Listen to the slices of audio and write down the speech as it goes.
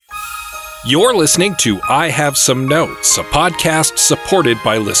You're listening to I Have Some Notes, a podcast supported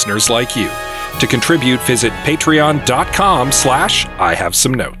by listeners like you. To contribute, visit patreon.com/I Have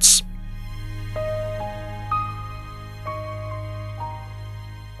Some Notes.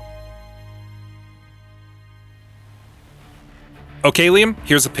 Okay, Liam,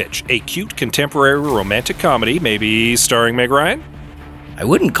 here's a pitch. A cute contemporary romantic comedy, maybe starring Meg Ryan? I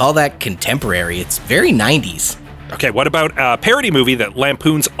wouldn't call that contemporary. It's very 90s. Okay, what about a parody movie that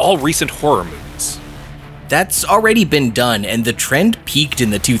lampoons all recent horror movies? That's already been done, and the trend peaked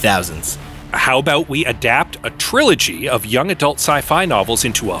in the 2000s. How about we adapt a trilogy of young adult sci-fi novels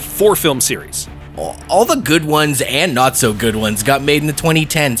into a 4-film series? All the good ones and not so good ones got made in the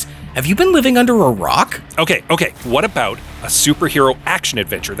 2010s. Have you been living under a rock? Okay, what about a superhero action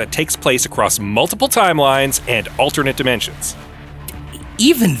adventure that takes place across multiple timelines and alternate dimensions?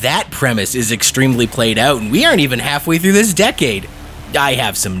 Even that premise is extremely played out, and we aren't even halfway through this decade. I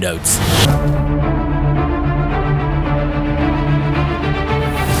have some notes.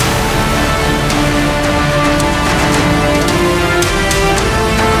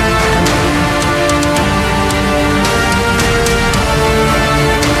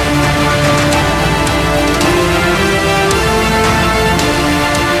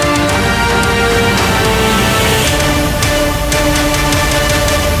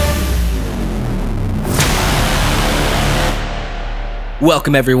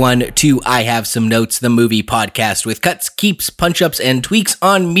 Welcome, everyone, to I Have Some Notes, the movie podcast with cuts, keeps, punch-ups, and tweaks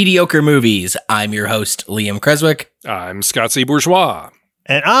on mediocre movies. I'm your host, Liam Creswick. I'm Scott C. Bourgeois.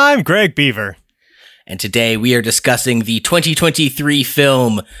 And I'm Greg Beaver. And today we are discussing the 2023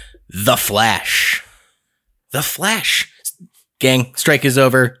 film, The Flash. The Flash. Gang, strike is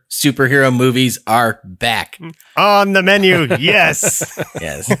over. Superhero movies are back. On the menu, yes.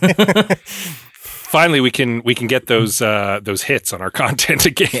 Yes. Finally, we can get those hits on our content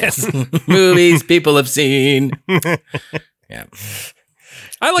again. Yes. Movies people have seen. Yeah.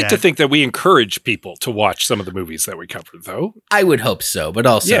 I like to think that we encourage people to watch some of the movies that we cover, though. I would hope so, but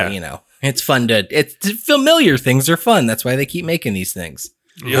also, it's fun it's familiar things are fun. That's why they keep making these things.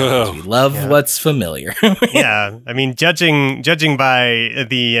 Yeah. We love what's familiar. Yeah, I mean, judging by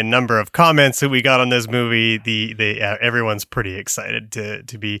the number of comments that we got on this movie, everyone's pretty excited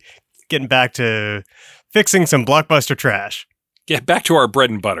to be getting back to fixing some blockbuster trash. Get back to our bread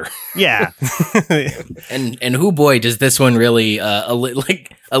and butter. Yeah. and who boy does this one really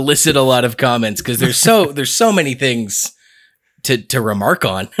elicit a lot of comments, because there's so many things to remark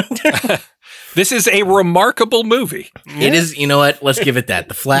on. This is a remarkable movie. It is, you know what? Let's give it that.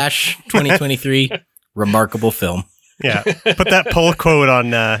 The Flash 2023, remarkable film. Yeah, put that pull quote on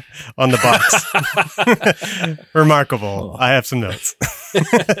the box. Remarkable. I have some notes.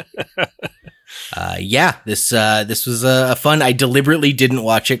 This was a fun. I deliberately didn't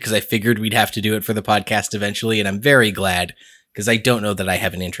watch it because I figured we'd have to do it for the podcast eventually, and I'm very glad, because I don't know that I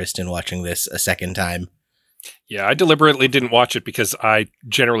have an interest in watching this a second time. Yeah, I deliberately didn't watch it because I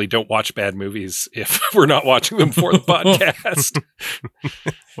generally don't watch bad movies if we're not watching them for the podcast.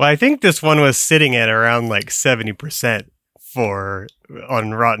 Well, I think this one was sitting at around like 70%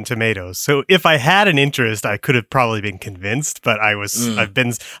 on Rotten Tomatoes. So if I had an interest, I could have probably been convinced, but I've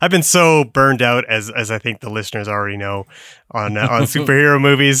been so burned out, as I think the listeners already know, on superhero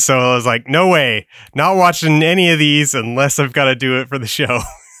movies. So I was like, no way, not watching any of these unless I've got to do it for the show.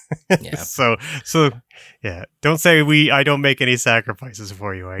 Yeah. So yeah, don't say I don't make any sacrifices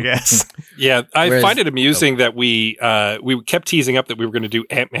for you, I guess. Yeah, I find it amusing that we kept teasing up that we were going to do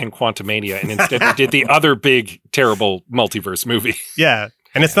Ant-Man Quantumania, and instead we did the other big, terrible multiverse movie. Yeah,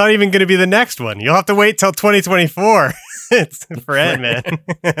 and it's not even going to be the next one. You'll have to wait till 2024 for Ant-Man.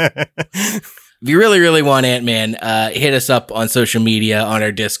 If you really, really want Ant-Man, hit us up on social media, on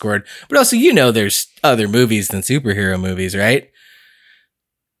our Discord. But also, there's other movies than superhero movies, right?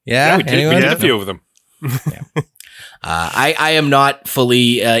 Yeah, we did a few of them. Yeah. I am not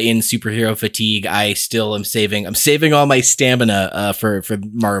fully in superhero fatigue. I still am saving. I'm saving all my stamina for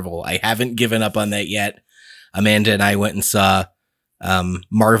Marvel. I haven't given up on that yet. Amanda and I went and saw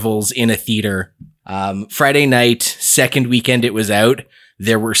Marvels in a theater Friday night, second weekend it was out.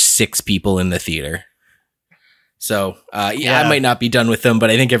 There were 6 people in the theater. So, I might not be done with them, but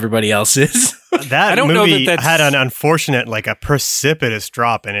I think everybody else is. That movie had an unfortunate, like a precipitous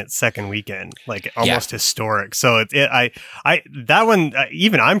drop in its second weekend, like almost historic. So that one,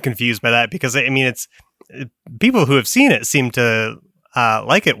 even I'm confused by that, because I mean, it's people who have seen it seem to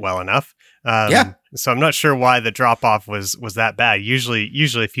like it well enough. So I'm not sure why the drop off was that bad. Usually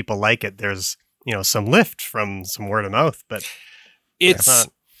if people like it, there's, some lift from some word of mouth, but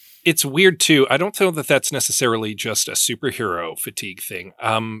it's weird too. I don't know that that's necessarily just a superhero fatigue thing.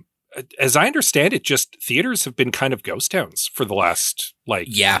 as I understand it, just theaters have been kind of ghost towns for the last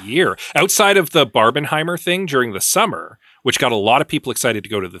year. Outside of the Barbenheimer thing during the summer, which got a lot of people excited to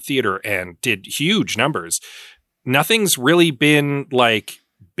go to the theater and did huge numbers, nothing's really been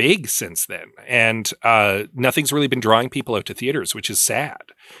big since then. And nothing's really been drawing people out to theaters, which is sad.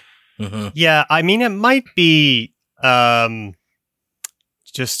 Mm-hmm. Yeah, I mean, it might be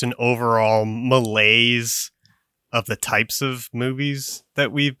just an overall malaise of the types of movies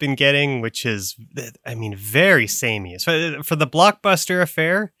that we've been getting, which is, I mean, very samey. So for the blockbuster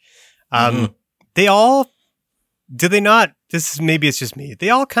affair, they all, do they not, maybe it's just me, they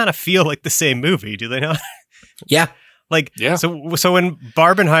all kind of feel like the same movie, do they not? Yeah. So when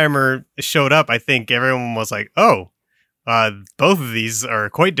Barbenheimer showed up, I think everyone was like, oh, both of these are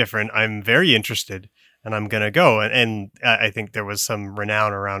quite different. I'm very interested. And I'm going to go. And I think there was some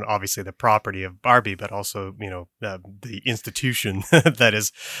renown around, obviously, the property of Barbie, but also, the institution that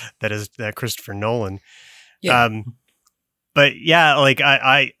is Christopher Nolan. Yeah. But yeah,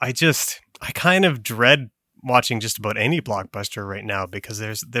 I kind of dread watching just about any blockbuster right now, because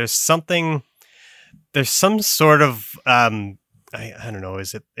there's some sort of, I don't know,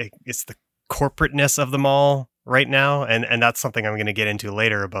 it's the corporateness of them all right now. And that's something I'm going to get into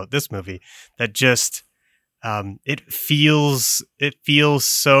later about this movie, that just, it feels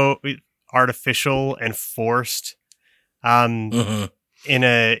so artificial and forced, that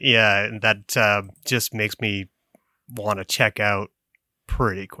just makes me want to check out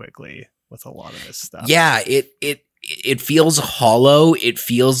pretty quickly with a lot of this stuff. Yeah, it feels hollow. It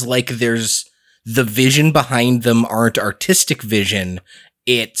feels like there's the vision behind them aren't artistic vision.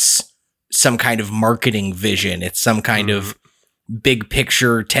 It's some kind of marketing vision. It's some kind of big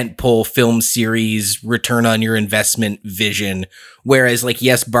picture tentpole film series return on your investment vision. Whereas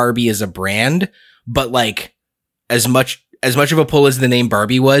yes, Barbie is a brand, but as much of a pull as the name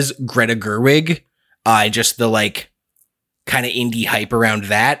Barbie was, Greta Gerwig, just the kind of indie hype around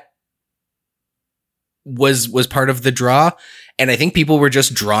that was part of the draw. And I think people were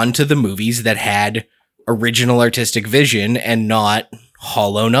just drawn to the movies that had original artistic vision and not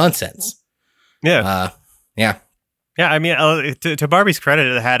hollow nonsense. Yeah. Yeah. Yeah, I mean, to Barbie's credit,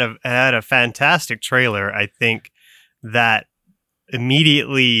 it had a fantastic trailer, I think, that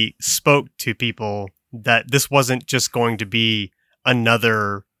immediately spoke to people that this wasn't just going to be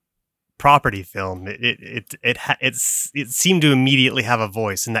another property film. It seemed to immediately have a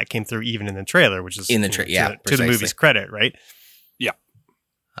voice, and that came through even in the trailer, which is in the to the movie's credit, right? Yeah.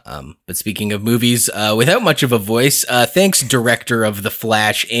 But speaking of movies without much of a voice, thanks director of The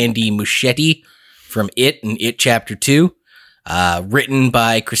Flash, Andy Muschietti, from It and It Chapter 2, written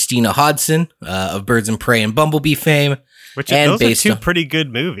by Christina Hodson of Birds of Prey and Bumblebee fame. Which and those are two pretty good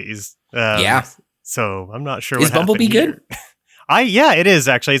movies. Yeah. So I'm not sure is what Bumblebee here. Good? Yeah, it is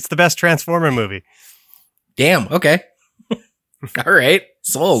actually. It's the best Transformer movie. Damn. Okay. All right.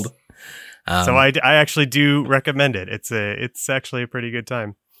 Sold. So I actually do recommend it. It's actually a pretty good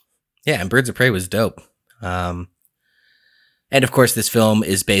time. Yeah, and Birds of Prey was dope. And of course, this film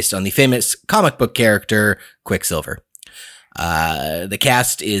is based on the famous comic book character Quicksilver. The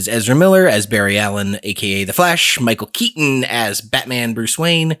cast is Ezra Miller as Barry Allen, aka The Flash, Michael Keaton as Batman Bruce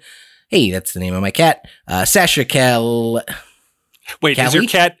Wayne. Hey, that's the name of my cat. Sasha Cal. Wait,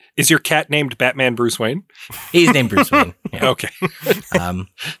 is your cat named Batman Bruce Wayne? He's named Bruce Wayne. Yeah. Okay.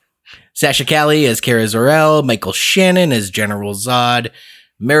 Sasha Callie as Kara Zor-El, Michael Shannon as General Zod,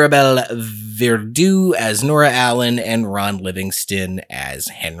 Maribel Verdú as Nora Allen, and Ron Livingston as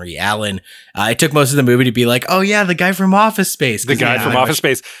Henry Allen. I took most of the movie to be like, oh yeah, the guy from Office Space. The guy from Office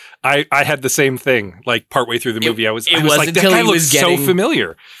Space. I had the same thing, partway through the movie. I was like, that guy looks so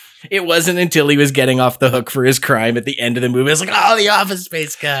familiar. It wasn't until he was getting off the hook for his crime at the end of the movie. I was like, oh, the Office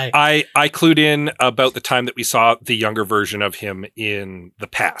Space guy. I clued in about the time that we saw the younger version of him in the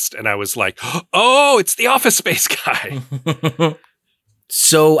past. And I was like, oh, it's the Office Space guy.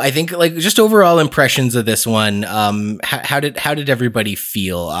 So I think just overall impressions of this one, how did everybody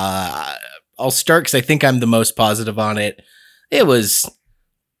feel? I'll start because I think I'm the most positive on it. It was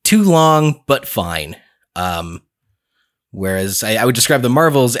too long, but fine. Whereas I would describe the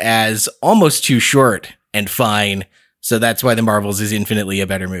Marvels as almost too short and fine. So that's why the Marvels is infinitely a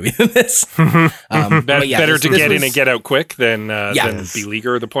better movie than this. Better to get in and get out quick than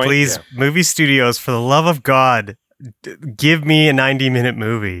beleaguer the point. Please, movie studios, for the love of God, give me a 90-minute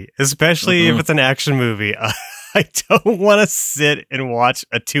movie, especially if it's an action movie. I don't want to sit and watch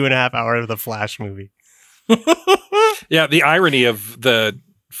a 2.5 hour The Flash movie. Yeah, the irony of the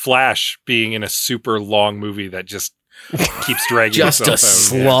Flash being in a super long movie that just keeps dragging just a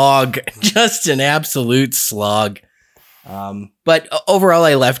slog. Yeah. Just an absolute slog. But overall,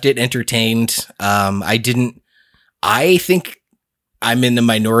 I left it entertained. I think I'm in the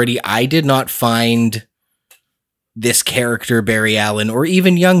minority. I did not find this character, Barry Allen, or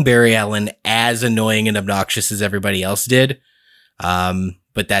even young Barry Allen, as annoying and obnoxious as everybody else did.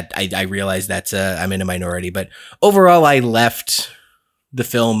 But that I realize that's I'm in a minority. But overall, I left the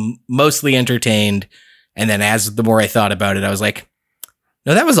film mostly entertained. And then the more I thought about it, I was like,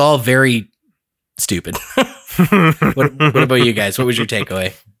 no, that was all very stupid. What about you guys? What was your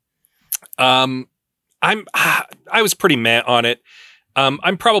takeaway? I was pretty meh on it.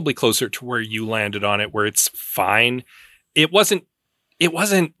 I'm probably closer to where you landed on it, where it's fine. It wasn't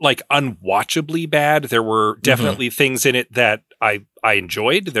like unwatchably bad. There were definitely things in it that I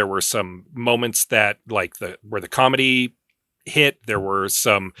enjoyed. There were some moments that like where the comedy hit. There were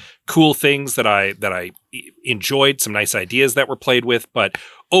some cool things that I enjoyed, some nice ideas that were played with, but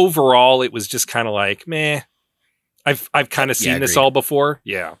overall it was just kind of like, meh. I've kind of seen this all before.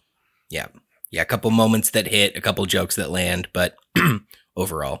 Yeah. A couple moments that hit, a couple jokes that land, but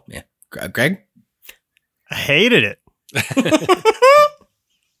overall, yeah. Greg? I hated it.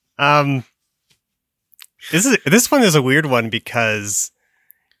 This one is a weird one because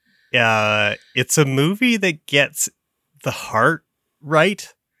it's a movie that gets the heart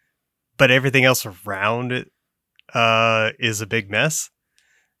right, but everything else around it is a big mess.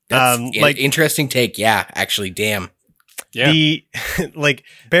 That's like interesting take. Yeah, actually, damn. Yeah. Like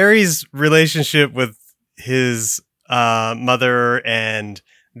Barry's relationship with his mother and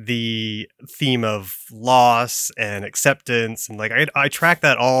the theme of loss and acceptance, and like I track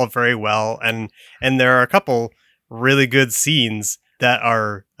that all very well, and there are a couple really good scenes that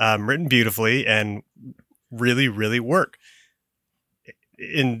are written beautifully and really, really work.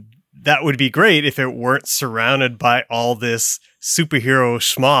 And that would be great if it weren't surrounded by all this superhero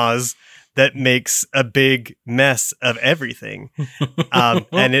schmoz that makes a big mess of everything.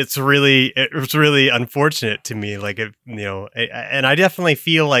 And it's really unfortunate to me. Like, and I definitely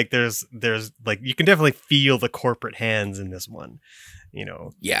feel like there's like, you can definitely feel the corporate hands in this one,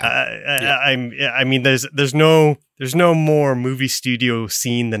 Yeah. I mean, there's no more movie studio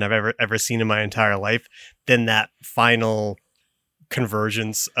scene than I've ever seen in my entire life than that final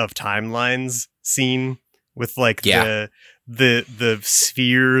convergence of timelines scene with like the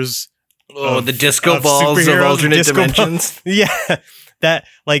spheres. Oh, the disco balls of alternate dimensions. Yeah. That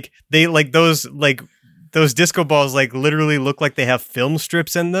like they like those disco balls like literally look like they have film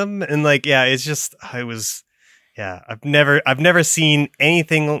strips in them. And like, yeah, it's just, I've never seen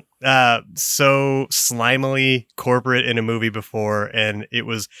anything so slimily corporate in a movie before. And it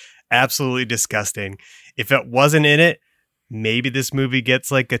was absolutely disgusting. If it wasn't in it, maybe this movie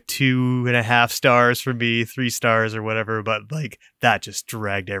gets like a 2.5 stars for me, 3 stars or whatever, but like that just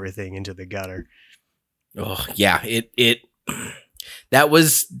dragged everything into the gutter. Oh yeah.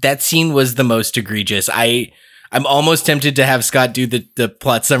 That scene was the most egregious. I'm almost tempted to have Scott do the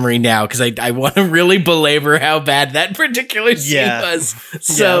plot summary now, because I want to really belabor how bad that particular scene was.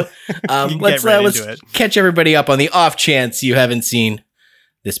 So let's catch everybody up on the off chance you haven't seen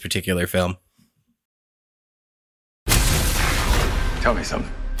this particular film. Tell me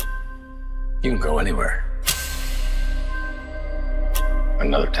something. You can go anywhere.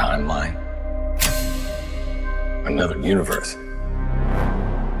 Another timeline. Another universe.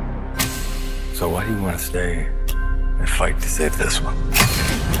 So why do you want to stay and fight to save this one?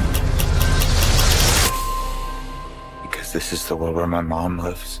 Because this is the world where my mom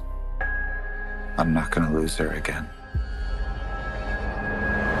lives. I'm not going to lose her again.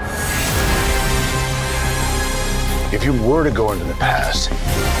 If you were to go into the past,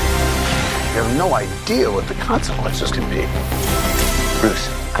 you have no idea what the consequences can be. Bruce,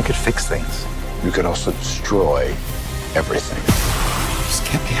 I could fix things. You could also destroy everything. This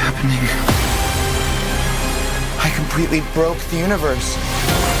can't be happening. I completely broke the universe.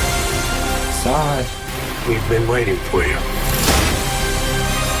 Zod, we've been waiting for you.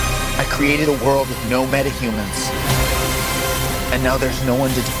 I created a world with no metahumans. And now there's no one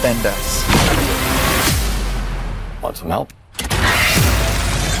to defend us. Want some help?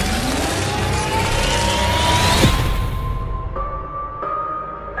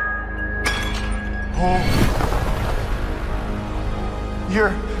 Oh.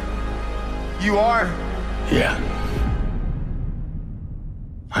 You are? Yeah.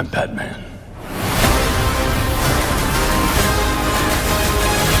 I'm Batman.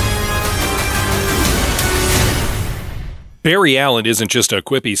 Barry Allen isn't just a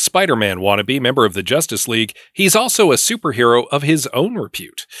quippy Spider-Man wannabe member of the Justice League, he's also a superhero of his own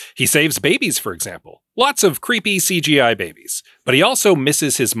repute. He saves babies, for example. Lots of creepy CGI babies. But he also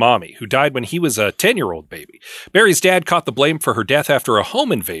misses his mommy, who died when he was a 10-year-old baby. Barry's dad caught the blame for her death after a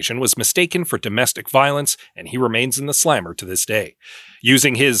home invasion was mistaken for domestic violence, and he remains in the slammer to this day.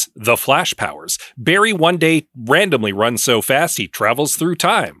 Using his The Flash powers, Barry one day randomly runs so fast he travels through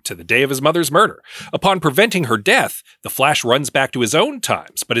time to the day of his mother's murder. Upon preventing her death, the Flash runs back to his own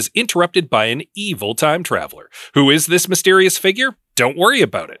times, but is interrupted by an evil time traveler. Who is this mysterious figure? Don't worry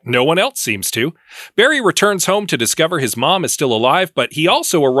about it. No one else seems to. Barry returns home to discover his mom is still alive, but he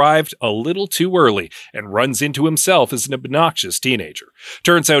also arrived a little too early and runs into himself as an obnoxious teenager.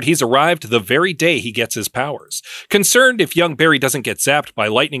 Turns out he's arrived the very day he gets his powers. Concerned if young Barry doesn't get zapped by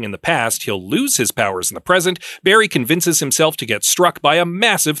lightning in the past, he'll lose his powers in the present, Barry convinces himself to get struck by a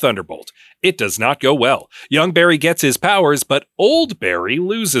massive thunderbolt. It does not go well. Young Barry gets his powers, but old Barry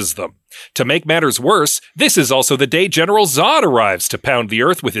loses them. To make matters worse, this is also the day General Zod arrives to pound the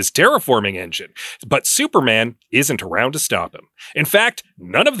Earth with his terraforming engine. But Superman isn't around to stop him. In fact,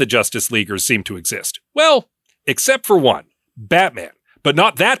 none of the Justice Leaguers seem to exist. Well, except for one, Batman. But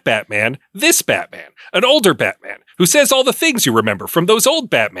not that Batman, this Batman. An older Batman, who says all the things you remember from those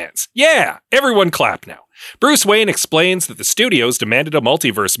old Batmans. Yeah, everyone clap now. Bruce Wayne explains that the studios demanded a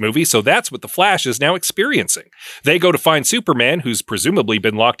multiverse movie, so that's what the Flash is now experiencing. They go to find Superman, who's presumably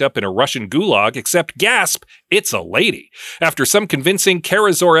been locked up in a Russian gulag, except gasp, it's a lady. After some convincing,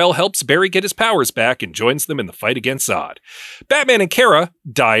 Kara Zor-El helps Barry get his powers back and joins them in the fight against Zod. Batman and Kara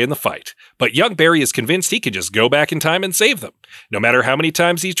die in the fight, but young Barry is convinced he can just go back in time and save them. No matter how many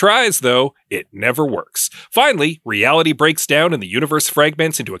times he tries, though, it never works. Finally, reality breaks down and the universe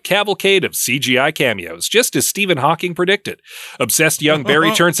fragments into a cavalcade of CGI cameos, just as Stephen Hawking predicted. Obsessed young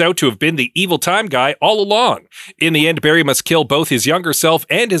Barry turns out to have been the evil time guy all along. In the end, Barry must kill both his younger self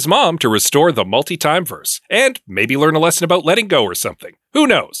and his mom to restore the multi-time verse, and maybe learn a lesson about letting go or something. Who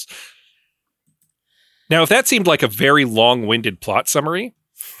knows? Now, if that seemed like a very long-winded plot summary,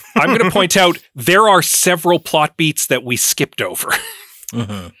 I'm going to point out there are several plot beats that we skipped over.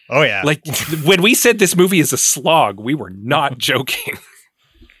 Mm-hmm. Oh, yeah. Like, when we said this movie is a slog, we were not joking.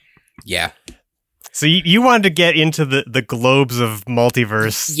 Yeah. So you wanted to get into the globes of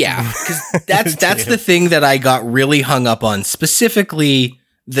multiverse. Yeah, because that's the thing that I got really hung up on, specifically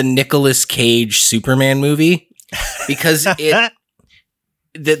the Nicolas Cage Superman movie, because it...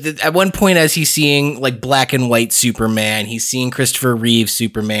 at one point, as he's seeing like black and white Superman, he's seeing Christopher Reeve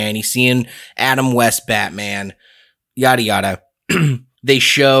Superman, he's seeing Adam West Batman, yada yada. They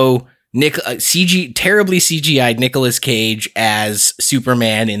show terribly CGI'd Nicolas Cage as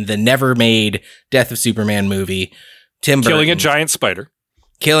Superman in the never-made Death of Superman movie. Tim Burton killing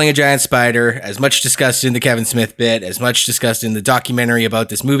a giant spider, as much discussed in the Kevin Smith bit, as much discussed in the documentary about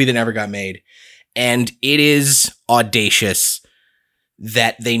this movie that never got made, and it is audacious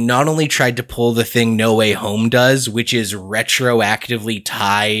that they not only tried to pull the thing No Way Home does, which is retroactively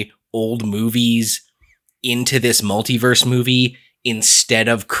tie old movies into this multiverse movie instead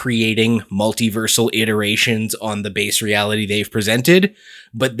of creating multiversal iterations on the base reality they've presented,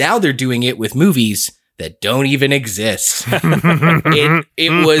 but now they're doing it with movies that don't even exist.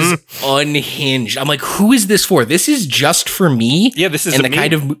 It was unhinged. I'm like, who is this for? This is just for me? Yeah, this is and a the meme.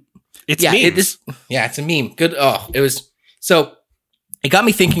 kind of it's yeah, memes. It's a meme. Good. Oh, it was so. It got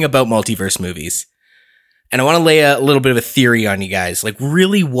me thinking about multiverse movies. And I want to lay a little bit of a theory on you guys, like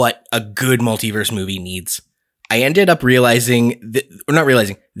really what a good multiverse movie needs. I ended up realizing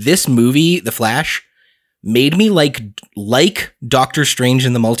this movie, The Flash, made me like Doctor Strange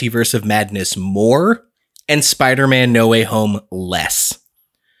in the Multiverse of Madness more and Spider-Man No Way Home less.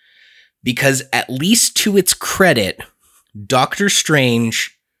 Because at least to its credit, Doctor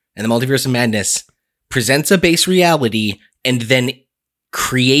Strange and the Multiverse of Madness presents a base reality and then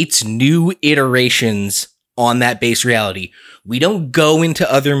creates new iterations on that base reality. We don't go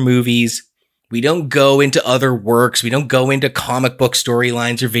into other movies. We don't go into other works. We don't go into comic book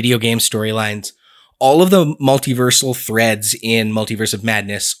storylines or video game storylines. All of the multiversal threads in Multiverse of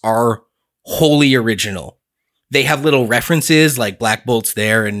Madness are wholly original. They have little references like Black Bolt's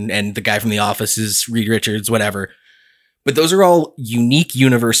there and the guy from The Office is Reed Richards, whatever. But those are all unique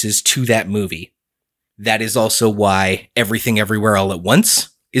universes to that movie. That is also why Everything Everywhere All at Once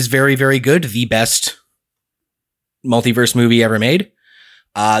is very, very good. The best multiverse movie ever made.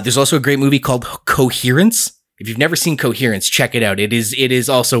 There's also a great movie called Coherence. If you've never seen Coherence, check it out. It is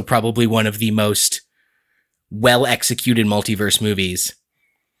also probably one of the most well-executed multiverse movies.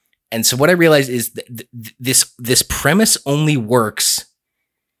 And so what I realized is this premise only works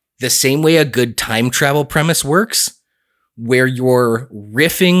the same way a good time travel premise works, where you're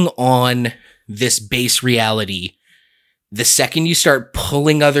riffing on this base reality the second you start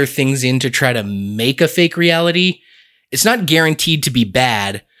pulling other things in to try to make a fake reality, it's not guaranteed to be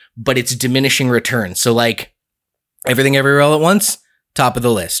bad, but it's diminishing returns. So like Everything Everywhere All at Once, top of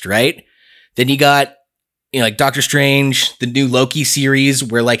the list, right? Then you got, like Doctor Strange, the new Loki series,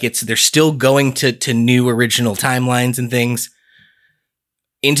 where like they're still going to new original timelines and things.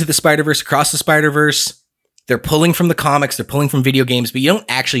 Into the Spider-Verse, Across the Spider-Verse, they're pulling from the comics, they're pulling from video games, but you don't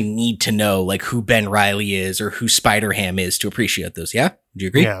actually need to know like who Ben Reilly is or who Spider-Ham is to appreciate those. Yeah? Do you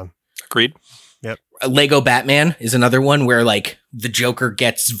agree? Yeah. Agreed. Yep. Lego Batman is another one where like the Joker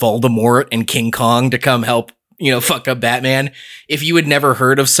gets Voldemort and King Kong to come help, fuck up Batman. If you had never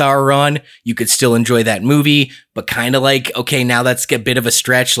heard of Sauron, you could still enjoy that movie, but kind of like, okay, now that's a bit of a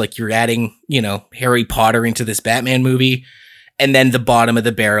stretch. Like you're adding, Harry Potter into this Batman movie. And then the bottom of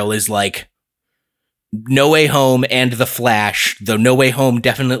the barrel is like No Way Home and The Flash, though No Way Home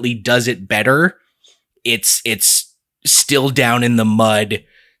definitely does it better. It's still down in the mud,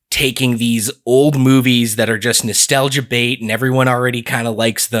 taking these old movies that are just nostalgia bait and everyone already kind of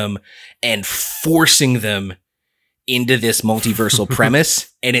likes them and forcing them into this multiversal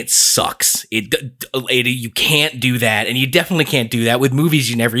premise, and it sucks. You can't do that, and you definitely can't do that with movies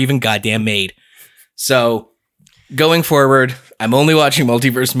you never even goddamn made. So going forward, I'm only watching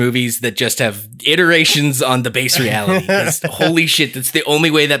multiverse movies that just have iterations on the base reality. Holy shit, that's the only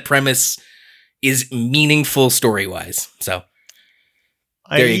way that premise is meaningful story-wise. So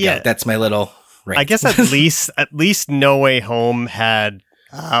there you go. That's my little rant. I guess at least No Way Home had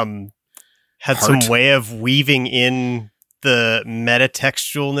some way of weaving in the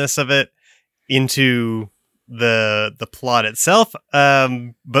metatextualness of it into the plot itself.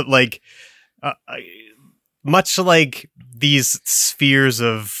 But like much like these spheres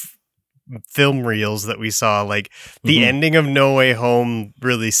of film reels that we saw, like the ending of No Way Home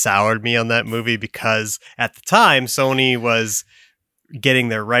really soured me on that movie, because at the time Sony was getting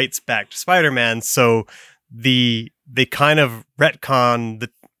their rights back to Spider-Man, so they kind of retcon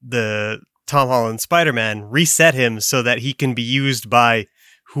the Tom Holland Spider-Man, reset him so that he can be used by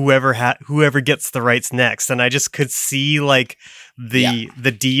whoever gets the rights next. And I just could see like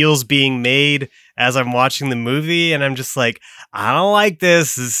the deals being made as I'm watching the movie, and I'm just like, I don't like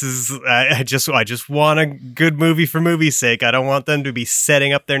this. This is I just want a good movie for movie's sake. I don't want them to be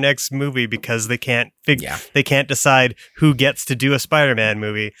setting up their next movie because they can't they can't decide who gets to do a Spider-Man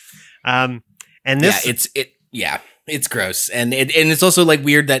movie. And this it's gross. And it's also like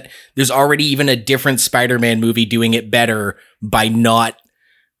weird that there's already even a different Spider-Man movie doing it better by not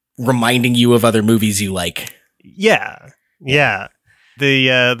reminding you of other movies you like. Yeah.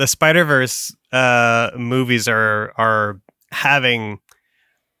 The Spider-Verse movies are having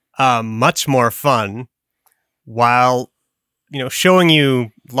much more fun while showing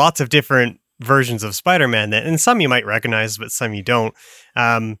you lots of different versions of Spider-Man, and some you might recognize, but some you don't.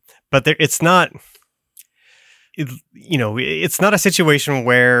 But it's not. It's not a situation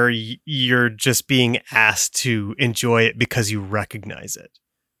where you're just being asked to enjoy it because you recognize it.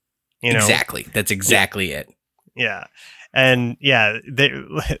 Exactly. That's exactly it. Yeah. And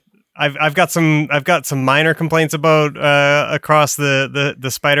I've got some minor complaints about Across the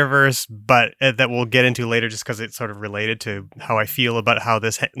Spider-Verse, but that we'll get into later, just because it's sort of related to how I feel about how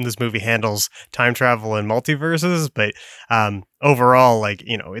this movie handles time travel and multiverses. But overall, like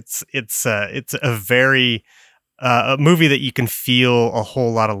it's a very a movie that you can feel a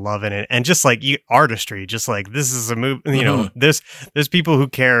whole lot of love in it, and just like artistry, just like this is a movie. There's people who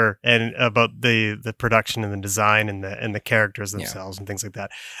care and about the production and the design and the characters themselves and things like that.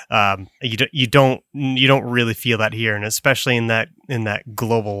 You don't really feel that here, and especially in that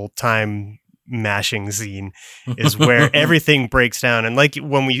global time mashing scene is where everything breaks down. And like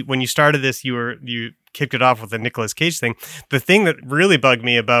when you started this, you kicked it off with the Nicolas Cage thing. The thing that really bugged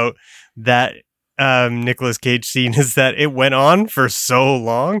me about that Nicolas Cage scene is that it went on for so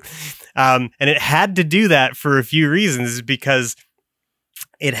long, and it had to do that for a few reasons, because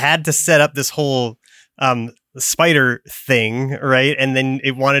it had to set up this whole spider thing, right? And then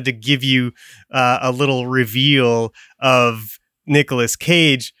it wanted to give you a little reveal of Nicolas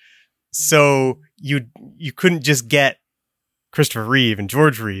Cage, so you couldn't just get Christopher Reeve and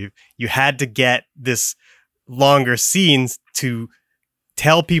George Reeve. You had to get this longer scenes to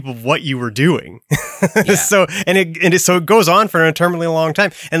tell people what you were doing. Yeah. So it goes on for an eternally long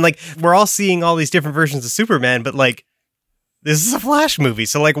time. And like, we're all seeing all these different versions of Superman, but like, this is a Flash movie.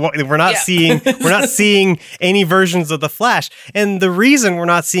 So like, we're not seeing any versions of the Flash. And the reason we're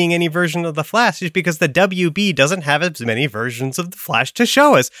not seeing any version of the Flash is because the WB doesn't have as many versions of the Flash to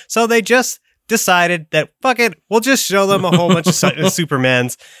show us. So they just decided that, fuck it, we'll just show them a whole bunch of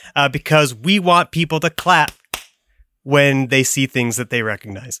Supermans because we want people to clap when they see things that they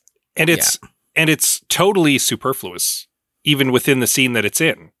recognize. And it's totally superfluous, even within the scene that it's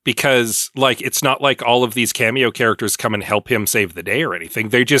in, because like it's not like all of these cameo characters come and help him save the day or anything.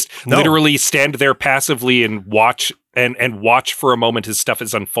 They just literally stand there passively and watch and watch for a moment as stuff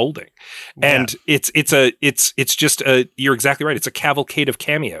is unfolding. And it's just you're exactly right. It's a cavalcade of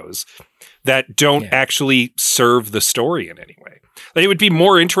cameos that don't actually serve the story in any way. Like, it would be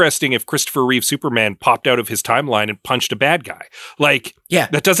more interesting if Christopher Reeve Superman popped out of his timeline and punched a bad guy. Like,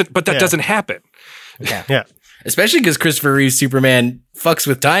 that doesn't happen. Yeah. Especially because Christopher Reeve Superman fucks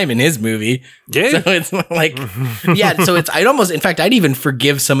with time in his movie. Yeah. So it's like, so it's, I'd even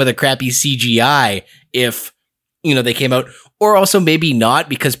forgive some of the crappy CGI if, they came out, or also maybe not,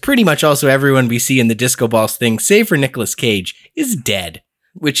 because pretty much also everyone we see in the Disco Balls thing, save for Nicolas Cage, is dead,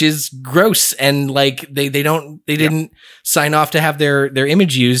 which is gross. And like, they didn't sign off to have their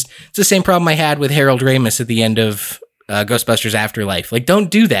image used. It's the same problem I had with Harold Ramis at the end of Ghostbusters Afterlife. Like,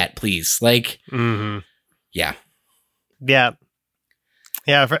 don't do that, please. Like, Yeah.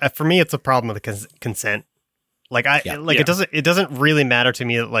 For me, it's a problem with the consent. Like it doesn't really matter to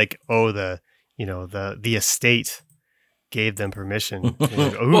me that like, the estate gave them permission.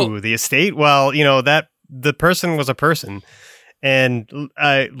 Like, the estate. Well, that the person was a person, and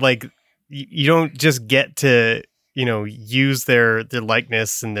you don't just get to use their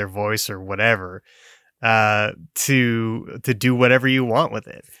likeness and their voice or whatever to do whatever you want with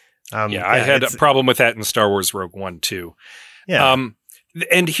it. I had a problem with that in Star Wars Rogue One too. Yeah.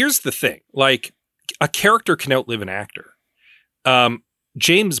 And here's the thing: like, a character can outlive an actor.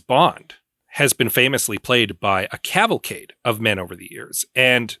 James Bond has been famously played by a cavalcade of men over the years,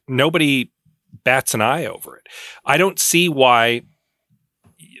 and nobody bats an eye over it. I don't see why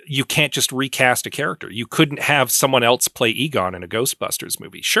you can't just recast a character. You couldn't have someone else play Egon in a Ghostbusters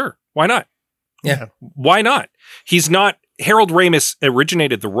movie. Sure, why not? Yeah, why not? He's not. Harold Ramis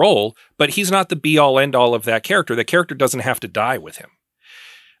originated the role, but he's not the be-all, end-all of that character. The character doesn't have to die with him.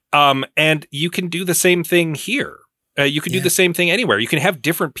 And you can do the same thing here. You could do the same thing anywhere. You can have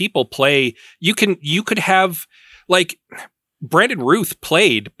different people play. You could have, like, Brandon Routh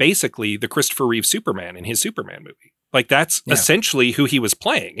played basically the Christopher Reeve Superman in his Superman movie. Like, that's essentially who he was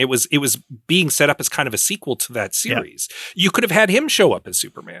playing. It was being set up as kind of a sequel to that series. Yeah. You could have had him show up as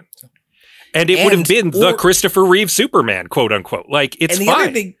Superman. And it would have been the Christopher Reeve Superman, quote unquote. Like, it's fine.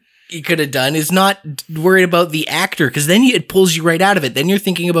 Other thing you could have done is not worried about the actor, because then it pulls you right out of it. Then you're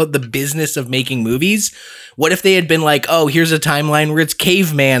thinking about the business of making movies. What if they had been like, oh, here's a timeline where it's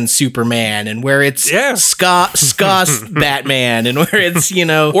caveman Superman, and where it's ska Batman, and where it's,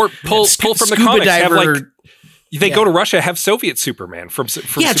 or pull from the comics. Have, like, they go to Russia, have Soviet Superman from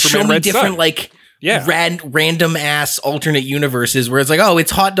Superman show me Red different Sun. Random ass alternate universes where it's like, oh,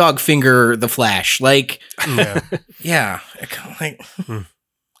 it's Hot Dog Finger the Flash. Like,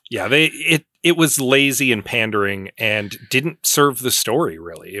 it was lazy and pandering and didn't serve the story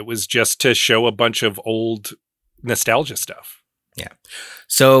really. It was just to show a bunch of old nostalgia stuff. Yeah.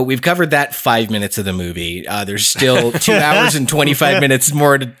 So we've covered that 5 minutes of the movie. There's still 2 hours and 25 minutes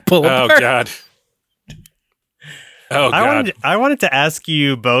more to pull apart. Oh God. I wanted to ask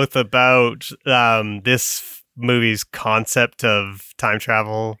you both about this movie's concept of time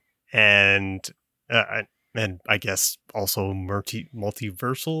travel and I guess also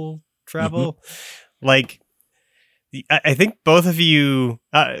multiversal travel. Mm-hmm. Like, I think both of you,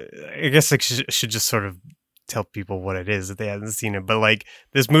 I guess I should just sort of tell people what it is if they haven't seen it. But like,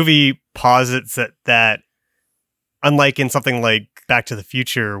 this movie posits that unlike in something like Back to the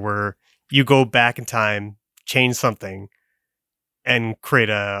Future, where you go back in time, change something, and create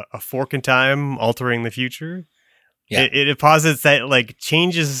a fork in time, altering the future. Yeah. It posits that like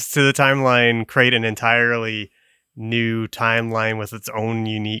changes to the timeline create an entirely new timeline with its own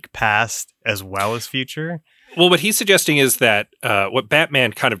unique past as well as future. Well, what he's suggesting is that what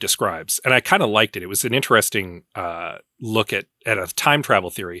Batman kind of describes, and I kind of liked it. It was an interesting look at a time travel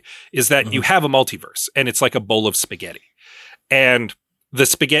theory, is that you have a multiverse and it's like a bowl of spaghetti, and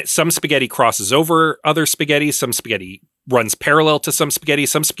some spaghetti crosses over other spaghetti, some spaghetti runs parallel to some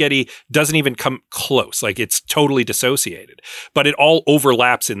spaghetti doesn't even come close. Like, it's totally dissociated, but it all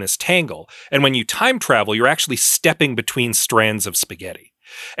overlaps in this tangle. And when you time travel, you're actually stepping between strands of spaghetti.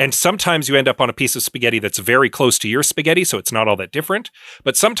 And sometimes you end up on a piece of spaghetti that's very close to your spaghetti, so it's not all that different.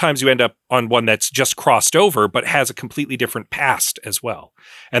 But sometimes you end up on one that's just crossed over, but has a completely different past as well.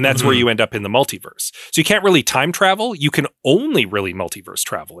 And that's where you end up in the multiverse. So you can't really time travel. You can only really multiverse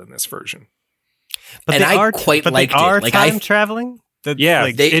travel in this version. But I quite liked it. Like, time traveling?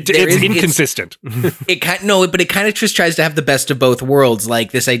 It's inconsistent. But it kind of just tries to have the best of both worlds.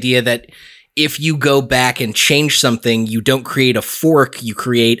 Like, this idea that if you go back and change something, you don't create a fork, you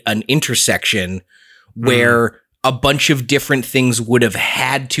create an intersection where a bunch of different things would have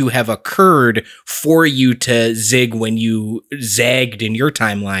had to have occurred for you to zig when you zagged in your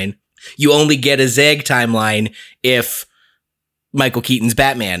timeline. You only get a zag timeline if Michael Keaton's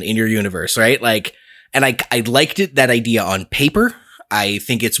Batman in your universe, right? Like, and I liked that idea on paper. I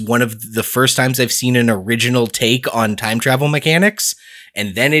think it's one of the first times I've seen an original take on time travel mechanics,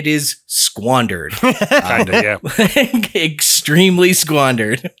 and then it is squandered. Kinda, yeah. Extremely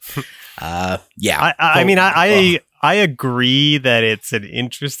squandered. Yeah. I agree that it's an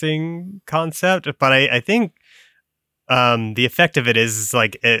interesting concept, but I think the effect of it is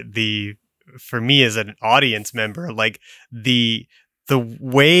like for me as an audience member, like the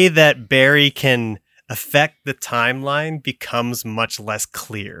way that Barry can affect the timeline becomes much less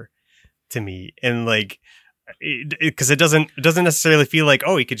clear to me, and like because it doesn't necessarily feel like,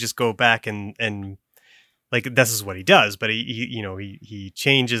 oh, he could just go back and like this is what he does, but he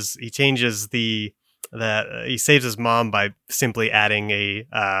changes he saves his mom by simply adding a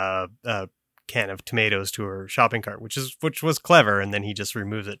can of tomatoes to her shopping cart, which was clever, and then he just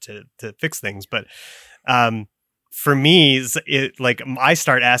removes it to fix things. But for me, it like I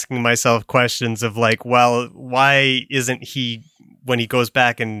start asking myself questions of like, well, why isn't he, when he goes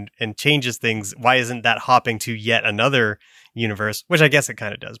back and changes things, why isn't that hopping to yet another universe? Which I guess it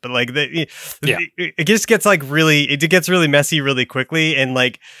kind of does, but like it just gets like it gets really messy really quickly, and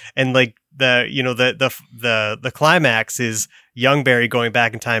the climax is young Barry going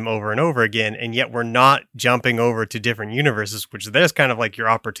back in time over and over again, and yet we're not jumping over to different universes, which there's kind of like your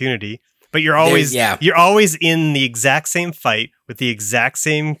opportunity. But you're always in the exact same fight with the exact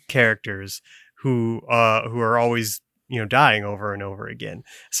same characters who are always dying over and over again.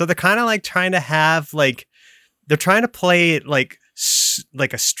 So they're kind of like trying to have like they're trying to play it like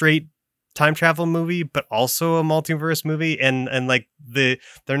a straight time travel movie, but also a multiverse movie, and like they're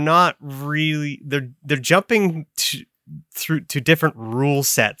not really they're jumping to different rule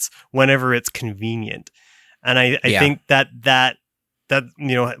sets whenever it's convenient, and I think that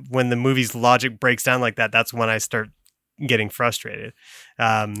when the movie's logic breaks down like that, that's when I start getting frustrated.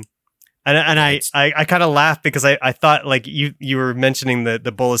 And I kind of laughed because I thought like you were mentioning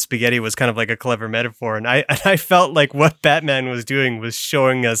the bowl of spaghetti was kind of like a clever metaphor, and I felt like what Batman was doing was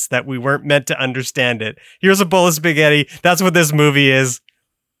showing us that we weren't meant to understand it. Here's a bowl of spaghetti. That's what this movie is.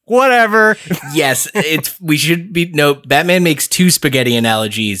 Whatever. Yes, Batman makes two spaghetti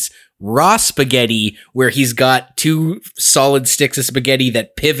analogies. Raw spaghetti, where he's got two solid sticks of spaghetti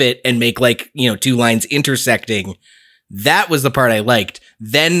that pivot and make like, two lines intersecting. That was the part I liked.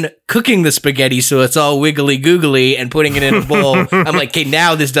 Then cooking the spaghetti so it's all wiggly googly and putting it in a bowl. I'm like, okay,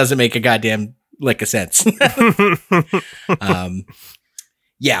 now this doesn't make a goddamn lick of sense.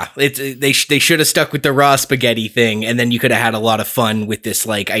 Yeah, they should have stuck with the raw spaghetti thing, and then you could have had a lot of fun with this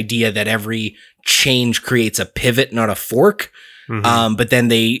like idea that every change creates a pivot, not a fork. Mm-hmm. But then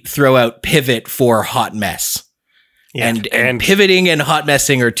they throw out pivot for hot mess. Yeah. And pivoting and hot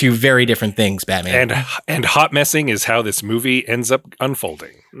messing are two very different things, Batman. And hot messing is how this movie ends up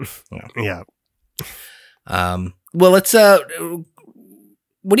unfolding. Yeah. Well, let's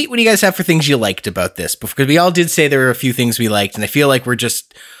what do you guys have for things you liked about this? Because we all did say there were a few things we liked, and I feel like we're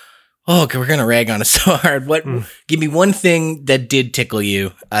just we're gonna rag on it so hard. Give me one thing that did tickle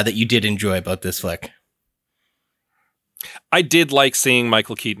you that you did enjoy about this flick. I did like seeing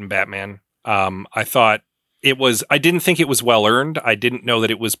Michael Keaton Batman. I thought I didn't think it was well earned. I didn't know that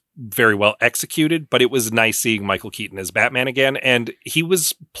it was very well executed, but it was nice seeing Michael Keaton as Batman again. And he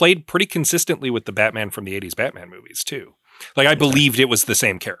was played pretty consistently with the Batman from the 80s Batman movies too. Like I believed it was the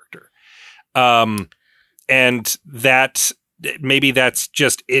same character. And that maybe that's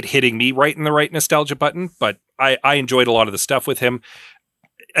just it hitting me right in the right nostalgia button, but I enjoyed a lot of the stuff with him.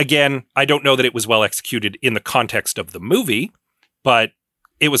 Again, I don't know that it was well executed in the context of the movie, but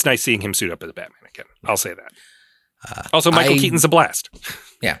it was nice seeing him suit up as Batman again. I'll say that. Also, Michael Keaton's a blast.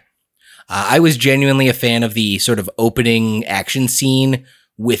 Yeah. I was genuinely a fan of the sort of opening action scene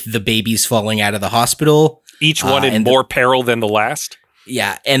with the babies falling out of the hospital. Each one in more peril than the last.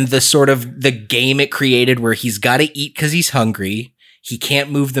 Yeah, and the sort of the game it created where he's got to eat because he's hungry. He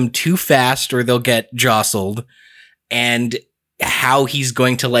can't move them too fast or they'll get jostled. And how he's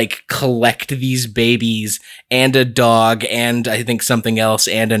going to like collect these babies and a dog and I think something else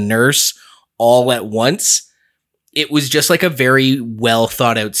and a nurse all at once. It was just like a very well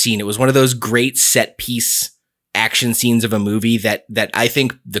thought out scene. It was one of those great set piece action scenes of a movie that I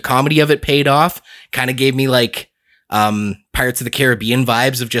think the comedy of it paid off. Kind of gave me like Pirates of the Caribbean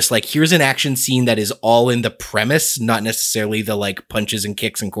vibes of just like, here's an action scene that is all in the premise, not necessarily the like punches and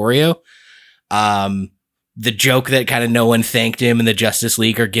kicks and choreo. The joke that kind of no one thanked him and the Justice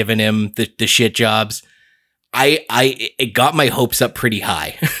League are giving him the shit jobs. It got my hopes up pretty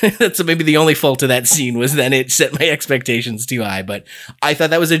high. That's maybe the only fault of that scene was then it set my expectations too high. But I thought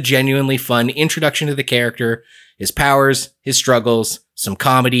that was a genuinely fun introduction to the character, his powers, his struggles, some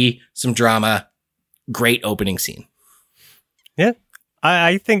comedy, some drama. Great opening scene. Yeah,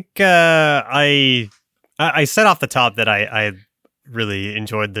 I think I said off the top that I really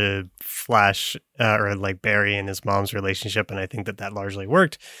enjoyed the Flash or like Barry and his mom's relationship, and I think that largely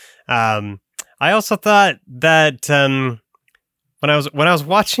worked. I also thought that when I was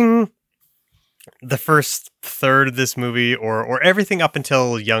watching the first third of this movie, or everything up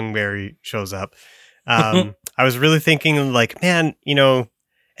until young Barry shows up, I was really thinking like, man, you know,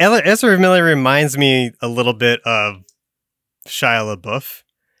 Ezra Miller reminds me a little bit of Shia LaBeouf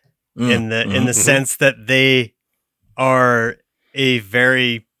in the sense that they are a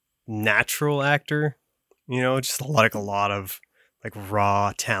very natural actor, you know, just a lot of like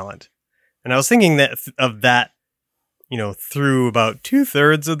raw talent. And I was thinking of that, you know, through about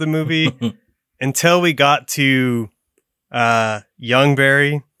 2/3 of the movie until we got to young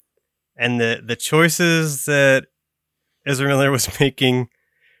Barry, and the choices that Ezra Miller was making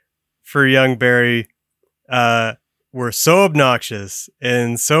for young Barry were so obnoxious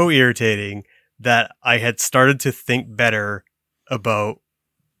and so irritating that I had started to think better about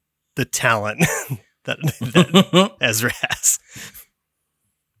the talent that Ezra has.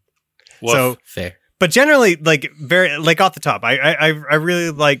 Woof. So fair, but generally, like very like off the top, I really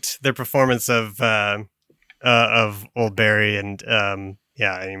liked their performance of old Barry, and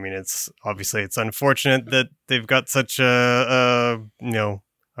yeah, I mean it's unfortunate that they've got such a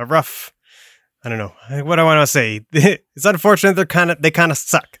rough. I don't know what I want to say. It's unfortunate they kind of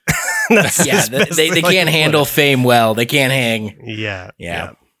suck. Yeah, they can't handle fame well. They can't hang. Yeah.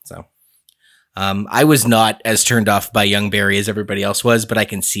 So, I was not as turned off by young Barry as everybody else was, but I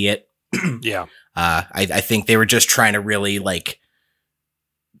can see it. Yeah. I think they were just trying to really like,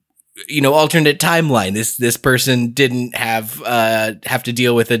 you know, alternate timeline. This person didn't have to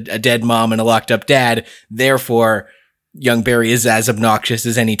deal with a dead mom and a locked up dad. Therefore, young Barry is as obnoxious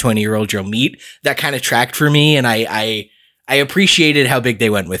as any 20-year-old you'll meet. That kind of tracked for me, and I appreciated how big they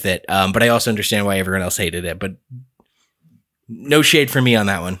went with it. But I also understand why everyone else hated it. But no shade for me on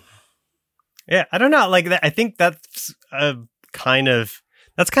that one. Yeah, I don't know. Like I think that's kind of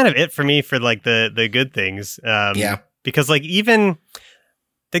it for me for like the good things. Yeah, because like even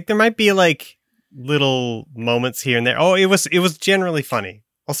like there might be like little moments here and there. Oh, it was generally funny.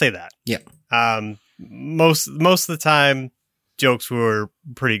 I'll say that. Yeah. Most of the time, jokes were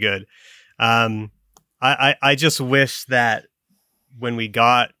pretty good. I just wish that when we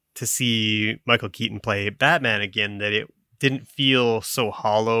got to see Michael Keaton play Batman again, that it didn't feel so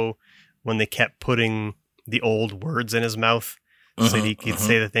hollow when they kept putting the old words in his mouth. So that he could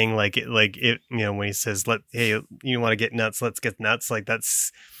say the thing like it, you know, when he says, hey, you want to get nuts? Let's get nuts. Like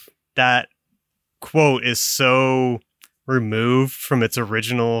that quote is so removed from its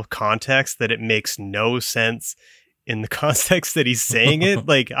original context that it makes no sense in the context that he's saying it.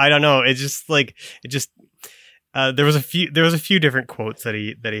 Like, I don't know. There was a few different quotes that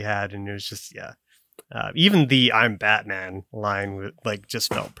he had, and it was just, yeah. Even the "I'm Batman" line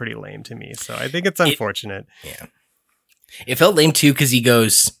just felt pretty lame to me. So I think it's unfortunate. It felt lame too because he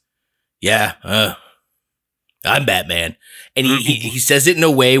goes, "Yeah, I'm Batman," and he says it in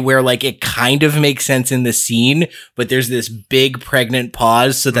a way where like it kind of makes sense in the scene, but there's this big pregnant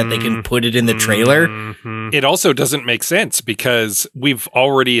pause so that they can put it in the trailer. It also doesn't make sense because we've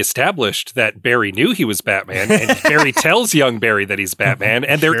already established that Barry knew he was Batman, and Barry tells young Barry that he's Batman,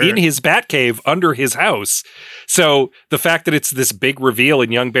 and they're in his Batcave under his house. So the fact that it's this big reveal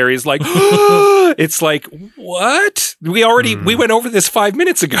and young Barry is like, it's like, what? We went over this 5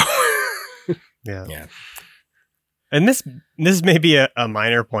 minutes ago. Yeah. And this may be a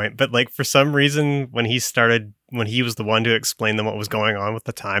minor point, but like for some reason when he was the one to explain them what was going on with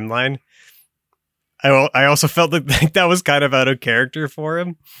the timeline, I also felt like that was kind of out of character for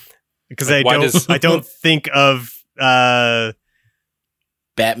him because I don't think of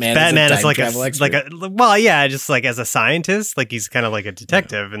Batman as like just like as a scientist, like he's kind of like a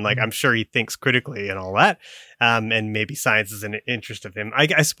detective, and like I'm sure he thinks critically and all that, and maybe science is an interest of him.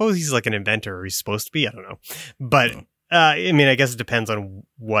 I suppose he's like an inventor, or he's supposed to be. I don't know, but I mean, I guess it depends on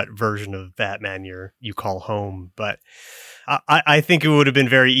what version of Batman you call home. But I think it would have been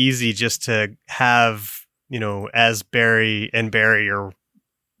very easy just to have, you know, as Barry are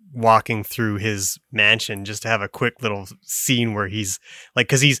walking through his mansion, just to have a quick little scene where he's like,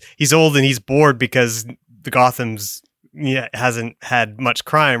 because he's old and he's bored because the Gotham's hasn't had much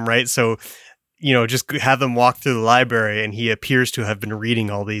crime, right? So just have them walk through the library, and he appears to have been reading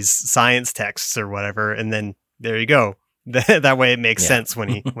all these science texts or whatever, and then there you go. That way, it makes sense when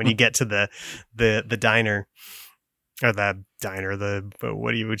you get to the diner. Or the diner,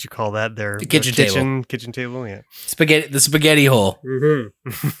 what would you call that? The kitchen table, yeah. The spaghetti hole.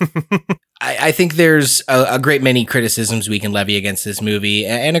 Mm-hmm. I think there's a great many criticisms we can levy against this movie,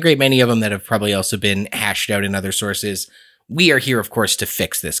 and a great many of them that have probably also been hashed out in other sources. We are here, of course, to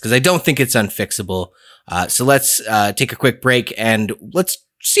fix this, because I don't think it's unfixable. So let's take a quick break, and let's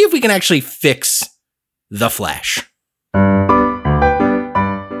see if we can actually fix The Flash.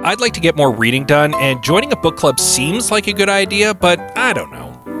 I'd like to get more reading done, and joining a book club seems like a good idea, but I don't know.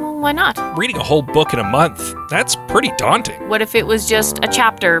 Why not? Reading a whole book in a month, that's pretty daunting. What if it was just a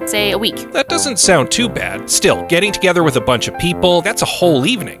chapter, say a week? That doesn't sound too bad. Still, getting together with a bunch of people, that's a whole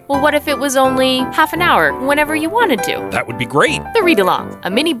evening. Well, what if it was only half an hour, whenever you wanted to? That would be great. The Read Along, a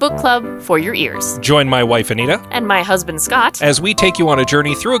mini book club for your ears. Join my wife Anita and my husband Scott as we take you on a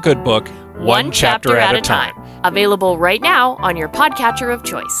journey through a good book, one chapter at a time. Available right now on your podcatcher of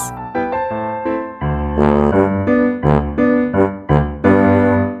choice.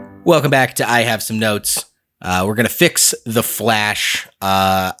 Welcome back to I Have Some Notes. We're going to fix The Flash.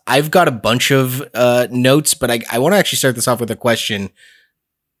 I've got a bunch of notes, but I want to actually start this off with a question.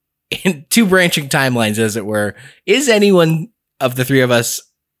 In two branching timelines, as it were. Is anyone of the three of us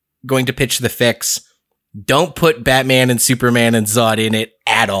going to pitch the fix? Don't put Batman and Superman and Zod in it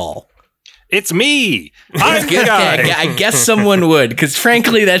at all. It's me. I'm the guy. I guess someone would, because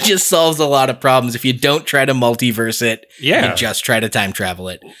frankly, that just solves a lot of problems. If you don't try to multiverse it, you just try to time travel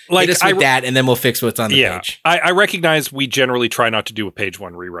it. Like hit us with that, and then we'll fix what's on the page. I recognize we generally try not to do a page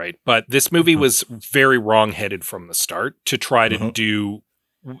one rewrite, but this movie was very wrong-headed from the start to try to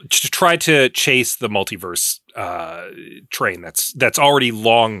try to chase the multiverse train that's already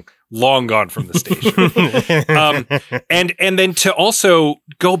long gone from the station. And then to also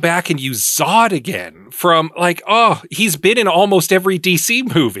go back and use Zod again from he's been in almost every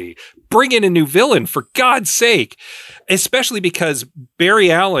DC movie. Bring in a new villain, for God's sake. Especially because Barry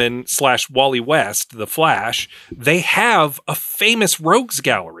Allen / Wally West, The Flash, they have a famous rogues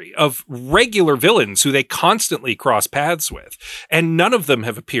gallery of regular villains who they constantly cross paths with. And none of them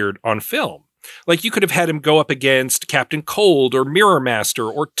have appeared on film. Like, you could have had him go up against Captain Cold or Mirror Master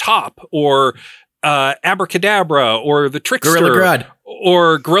or Top or Abracadabra or the Trickster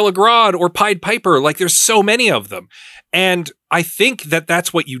or Gorilla Grodd or Pied Piper. Like, there's so many of them. And I think that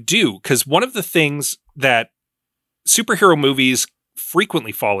that's what you do, because one of the things that superhero movies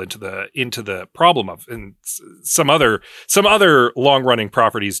frequently fall into the problem of, and some other long-running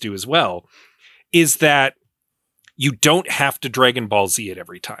properties do as well, is that you don't have to Dragon Ball Z it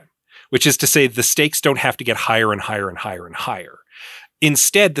every time. Which is to say, the stakes don't have to get higher and higher and higher and higher.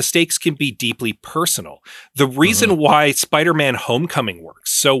 Instead, the stakes can be deeply personal. The reason why Spider-Man Homecoming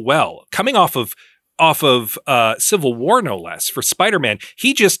works so well, coming off of Civil War, no less, for Spider-Man,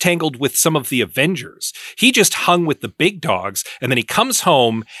 he just tangled with some of the Avengers. He just hung with the big dogs, and then he comes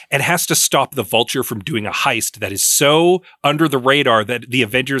home and has to stop the Vulture from doing a heist that is so under the radar that the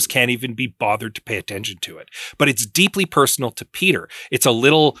Avengers can't even be bothered to pay attention to it. But it's deeply personal to Peter. It's a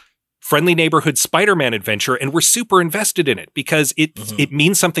little friendly neighborhood Spider-Man adventure, and we're super invested in it because it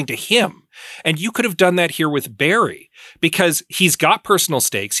means something to him. And you could have done that here with Barry, because he's got personal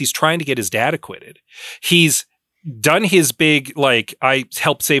stakes. He's trying to get his dad acquitted. He's done his big, I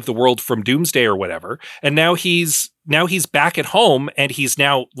helped save the world from doomsday or whatever. And now he's back at home, and he's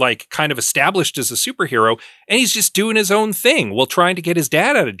now kind of established as a superhero, and he's just doing his own thing while trying to get his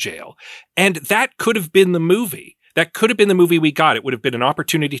dad out of jail. And that could have been the movie. That could have been the movie we got. It would have been an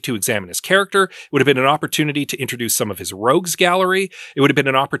opportunity to examine his character. It would have been an opportunity to introduce some of his rogues gallery. It would have been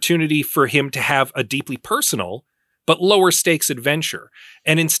an opportunity for him to have a deeply personal but lower stakes adventure.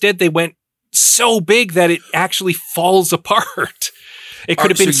 And instead they went so big that it actually falls apart. It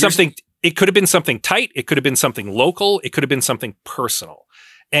could have been something tight. It could have been something local. It could have been something personal.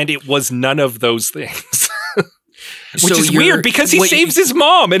 And it was none of those things. Which is weird, because he saves his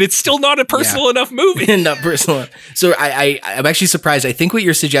mom, and it's still not a personal enough movie. Not personal. So I'm actually surprised. I think what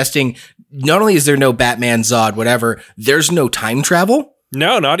you're suggesting, not only is there no Batman, Zod, whatever, there's no time travel.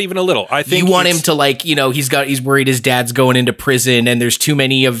 No, not even a little. I think you want him to he's worried his dad's going into prison, and there's too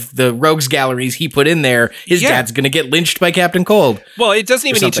many of the rogues galleries he put in there. His dad's going to get lynched by Captain Cold. Well, it doesn't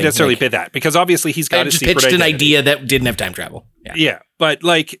even need to necessarily be that, because obviously he's got his secret identity. Pitched an idea that didn't have time travel. Yeah, but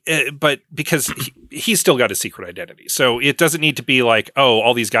because he's still got his secret identity, so it doesn't need to be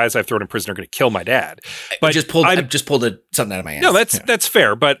all these guys I've thrown in prison are going to kill my dad. But I just pulled something out of my ass. No, that's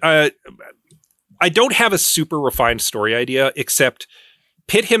fair, but I don't have a super refined story idea, except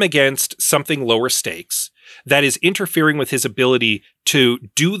pit him against something lower stakes that is interfering with his ability to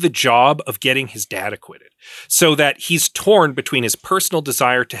do the job of getting his dad acquitted, so that he's torn between his personal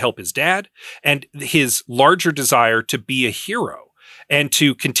desire to help his dad and his larger desire to be a hero and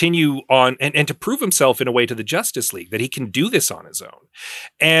to continue on and to prove himself in a way to the Justice League that he can do this on his own.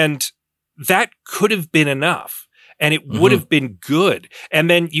 And that could have been enough. And it would have been good. And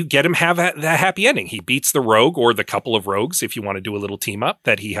then you get him have that happy ending. He beats the rogue or the couple of rogues, if you want to do a little team up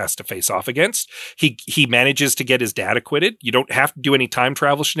that he has to face off against. He manages to get his dad acquitted. You don't have to do any time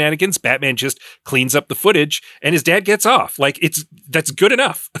travel shenanigans. Batman just cleans up the footage and his dad gets off. Like that's good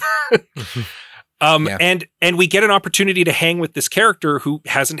enough. And we get an opportunity to hang with this character who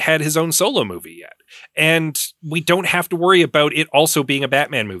hasn't had his own solo movie yet. And we don't have to worry about it also being a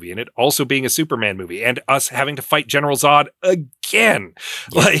Batman movie and it also being a Superman movie and us having to fight General Zod again.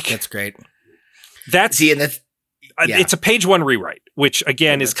 Yeah, that's great. It's a page one rewrite, which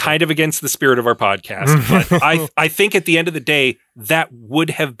again is kind of against the spirit of our podcast. But I think at the end of the day, that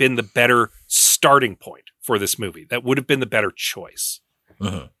would have been the better starting point for this movie. That would have been the better choice.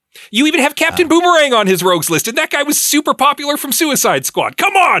 You even have Captain Boomerang on his rogues list, and that guy was super popular from Suicide Squad.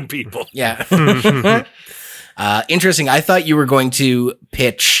 Come on, people. Yeah. Interesting. I thought you were going to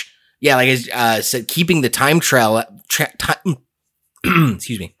pitch, like I said, keeping the time travel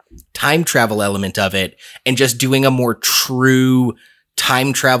element of it and just doing a more true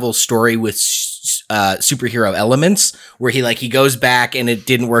time travel story with superhero elements where he goes back and it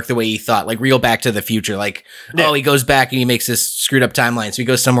didn't work the way he thought, like real Back to the Future. He goes back and he makes this screwed up timeline. So he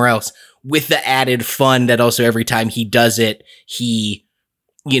goes somewhere else with the added fun that also every time he does it, he,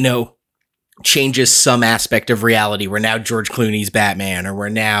 changes some aspect of reality where now George Clooney's Batman or where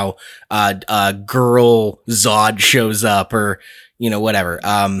now girl Zod shows up or, whatever.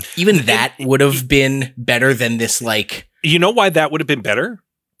 Even that would have been better than this, You know why that would have been better?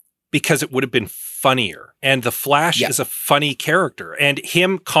 Because it would have been funnier. And the Flash is a funny character. And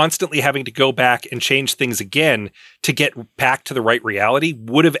him constantly having to go back and change things again to get back to the right reality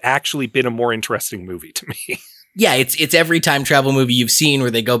would have actually been a more interesting movie to me. Yeah, it's every time travel movie you've seen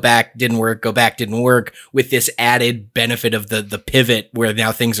where they go back, didn't work, go back, didn't work, with this added benefit of the pivot where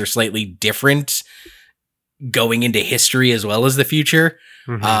now things are slightly different going into history as well as the future.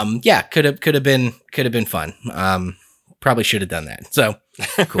 Could have been fun. Probably should have done that. So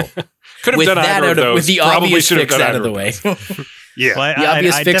cool. Could have done either of those. With the obvious fix out of the way. Yeah. Well, the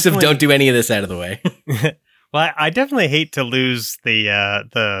obvious fix of don't do any of this out of the way. Well, I definitely hate to lose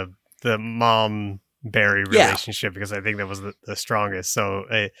the mom Barry relationship because I think that was the strongest. So,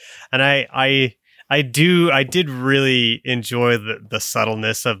 I did really enjoy the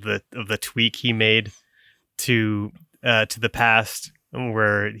subtleness of the tweak he made to the past,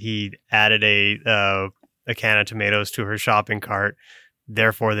 where he added a can of tomatoes to her shopping cart.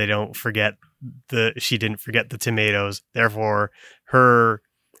 Therefore, she didn't forget the tomatoes. Therefore, her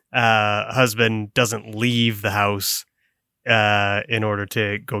husband doesn't leave the house in order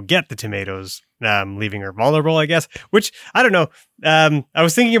to go get the tomatoes, leaving her vulnerable, I guess. Which, I don't know. I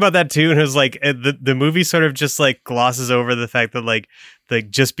was thinking about that too, and it was like the movie sort of just glosses over the fact that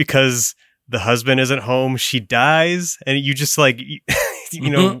just because the husband isn't home, she dies, and you just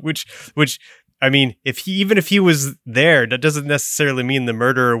which. I mean, if he was there, that doesn't necessarily mean the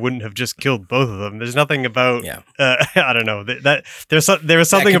murderer wouldn't have just killed both of them. There's nothing about, I don't know, that there was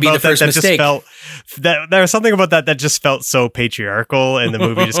something about that just felt there was something about that just felt so patriarchal, and the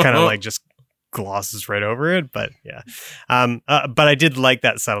movie just kind of just glosses right over it. But yeah, but I did like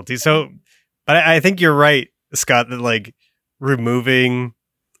that subtlety. So, but I think you're right, Scott, that removing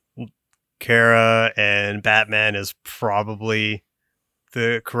Kara and Batman is probably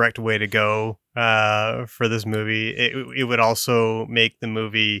the correct way to go for this movie. It would also make the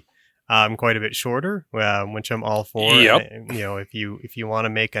movie quite a bit shorter, which I'm all for. Yep. If you want to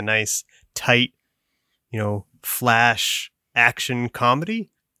make a nice tight, Flash action comedy,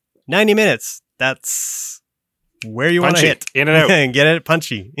 90 minutes. That's where you want to hit. In and out. And get it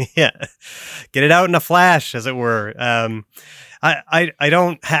punchy. Yeah. Get it out in a flash, as it were. I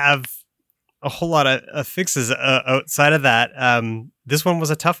don't have a whole lot of fixes outside of that. This one was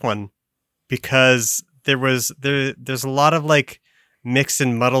a tough one because there's a lot of mixed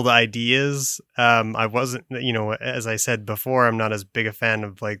and muddled ideas. I wasn't, as I said before, I'm not as big a fan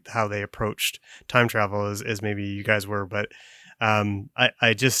of how they approached time travel as maybe you guys were, but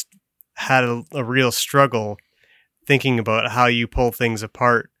I just had a real struggle thinking about how you pull things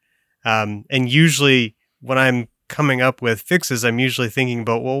apart. And usually when I'm coming up with fixes, I'm usually thinking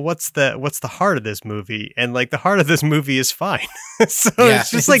about, well, what's the heart of this movie? And like the heart of this movie is fine. So it's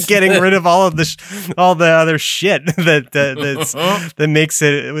just like getting rid of all of all the other shit that makes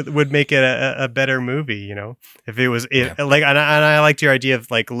it would make it a better movie. You know, if it was like, and I liked your idea of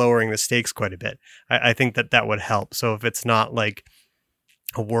like lowering the stakes quite a bit. I think that would help. So if it's not like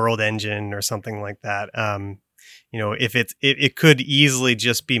a world engine or something like that, you know, if it could easily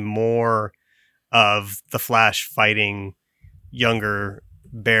just be more of the Flash fighting younger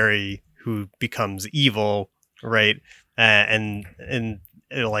Barry who becomes evil, right? And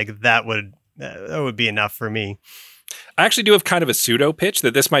like that would be enough for me. I actually do have kind of a pseudo pitch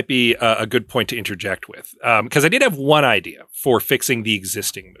that this might be a good point to interject with, because I did have one idea for fixing the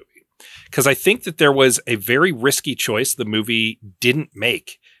existing movie, because I think that there was a very risky choice the movie didn't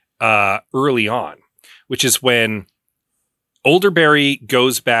make early on, which is when older Barry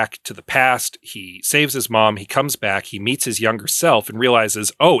goes back to the past, he saves his mom, he comes back, he meets his younger self and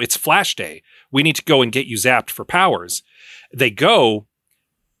realizes, oh, it's Flash Day. We need to go and get you zapped for powers. They go,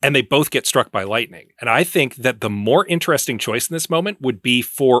 and they both get struck by lightning. And I think that the more interesting choice in this moment would be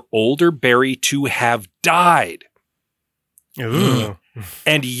for older Barry to have died. Ooh.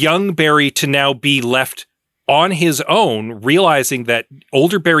 And young Barry to now be left on his own, realizing that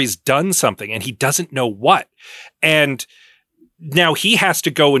older Barry's done something and he doesn't know what. And now he has to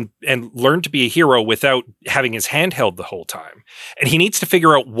go and learn to be a hero without having his hand held the whole time. And he needs to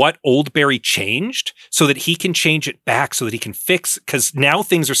figure out what old Barry changed so that he can change it back so that he can fix, because now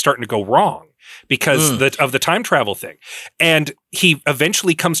things are starting to go wrong because of the time travel thing. And he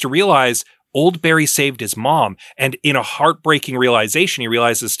eventually comes to realize old Barry saved his mom. And in a heartbreaking realization, he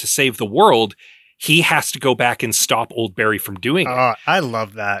realizes to save the world, he has to go back and stop old Barry from doing it. I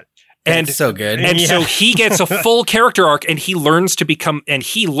love that. And that's so good. And so he gets a full character arc and he learns to become, and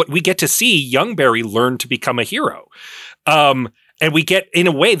we get to see young Barry learn to become a hero. And we get, in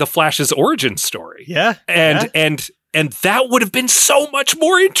a way, the Flash's origin story. Yeah. And that would have been so much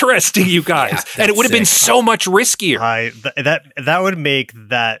more interesting, you guys. And it would have been so much riskier. That would make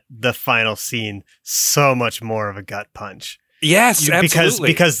the final scene so much more of a gut punch. Yes,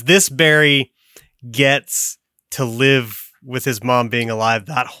 absolutely. Because this Barry gets to live with his mom being alive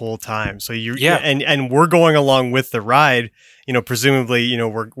that whole time. So and we're going along with the ride, you know, presumably, you know,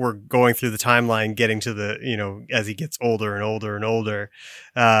 we're going through the timeline, getting to the, you know, as he gets older and older and older,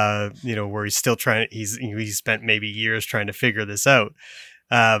 you know, where he's still he's spent maybe years trying to figure this out.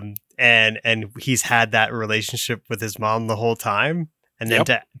 And he's had that relationship with his mom the whole time. And then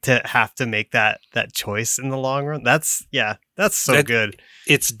to have to make that choice in the long run, that's so good.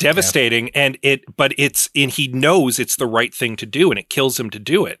 It's devastating, and he knows it's the right thing to do, and it kills him to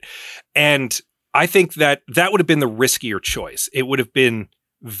do it. And I think that would have been the riskier choice. It would have been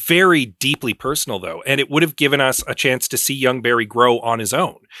very deeply personal, though, and it would have given us a chance to see young Barry grow on his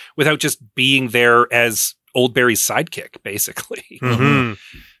own without just being there as old Barry's sidekick, basically. Mm-hmm.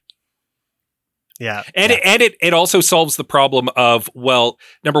 Yeah. And it also solves the problem of, well,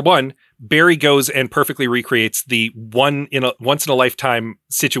 number one, Barry goes and perfectly recreates the once in a lifetime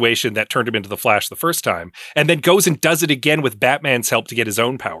situation that turned him into the Flash the first time, and then goes and does it again with Batman's help to get his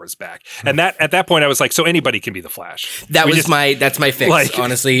own powers back. And that at that point I was like, so anybody can be the Flash. That's my fix, like,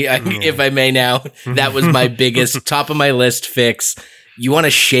 honestly, if I may now. That was my biggest top of my list fix. You want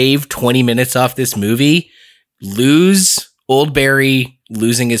to shave 20 minutes off this movie? Lose old Barry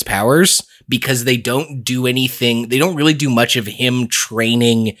losing his powers, because they don't do anything. They don't really do much of him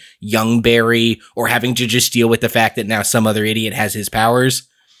training young Barry or having to just deal with the fact that now some other idiot has his powers.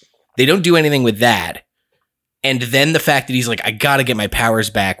 They don't do anything with that. And then the fact that he's like, I gotta get my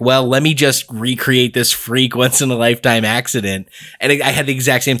powers back. Well, let me just recreate this freak once in a lifetime accident. And I had the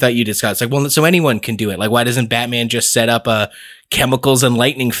exact same thought you discussed. Like, well, so anyone can do it. Like, why doesn't Batman just set up a chemicals and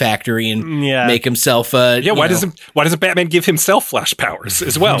lightning factory and make himself why doesn't Batman give himself Flash powers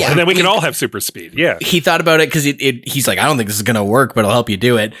as well? And then we can all have super speed. Yeah. He thought about it because he's like, I don't think this is gonna work, but I'll help you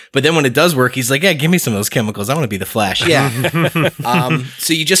do it. But then when it does work, he's like, yeah, give me some of those chemicals. I want to be the Flash. Yeah.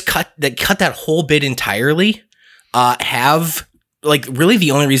 So you just cut that whole bit entirely. Really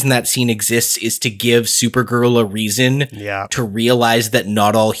the only reason that scene exists is to give Supergirl a reason to realize that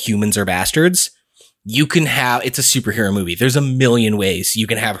not all humans are bastards. It's a superhero movie. There's a million ways you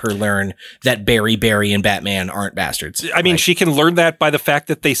can have her learn that Barry, and Batman aren't bastards. I mean, she can learn that by the fact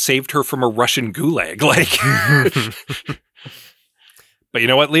that they saved her from a Russian gulag. Like, but you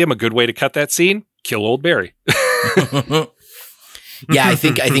know what, Liam? A good way to cut that scene? Kill old Barry. Yeah, I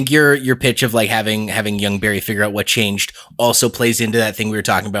think your pitch of like having young Barry figure out what changed also plays into that thing we were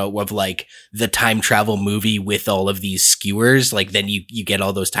talking about of like the time travel movie with all of these skewers. Like then you get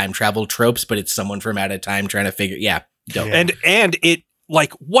all those time travel tropes, but it's someone from out of time trying to figure. Yeah, dope. And it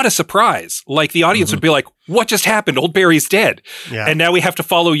like what a surprise! Like the audience would be like, "What just happened? Old Barry's dead." Yeah. And now we have to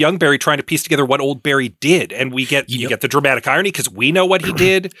follow young Barry trying to piece together what old Barry did, and we get you get the dramatic irony because we know what he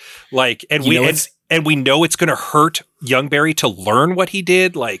did. Like, and we know it's going to hurt young Barry to learn what he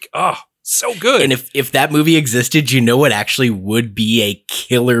did. Like, oh, so good. And if that movie existed, you know what actually would be a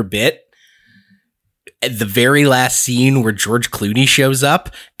killer bit? At the very last scene where George Clooney shows up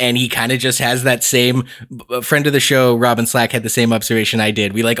and he kind of just has that same friend of the show, Robin Slack, had the same observation I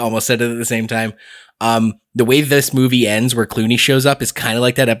did. We like almost said it at the same time. The way this movie ends where Clooney shows up is kind of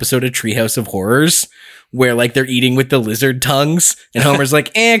like that episode of Treehouse of Horrors where like they're eating with the lizard tongues and Homer's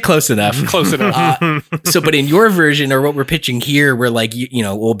like, close enough. Close enough. But in your version or what we're pitching here, where like, you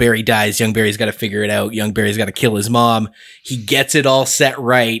know, old Barry dies, young Barry's got to figure it out. Young Barry's got to kill his mom. He gets it all set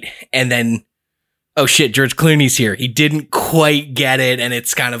right. And then, oh shit, George Clooney's here. He didn't quite get it. And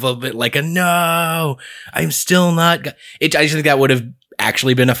it's kind of a bit like a no, I'm still not. I just think that would have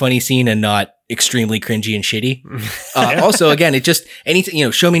actually been a funny scene and not extremely cringy and shitty. Also, again, it just anything, you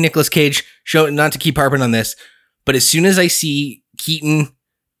know, show me Nicolas Cage, not to keep harping on this, but as soon as I see Keaton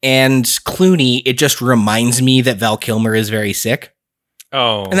and Clooney, it just reminds me that Val Kilmer is very sick.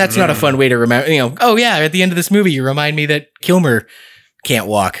 Oh, and that's not a fun way to remember, you know, oh yeah, at the end of this movie, you remind me that Kilmer can't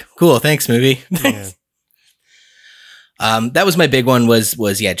walk. Cool. Thanks, movie. Yeah. That was my big one was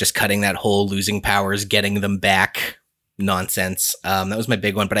just cutting that whole losing powers, getting them back nonsense. That was my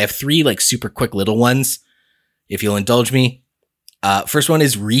big one, but I have 3 like super quick little ones if you'll indulge me. First one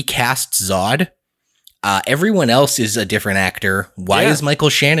is recast Zod. Everyone else is a different actor. Why is Michael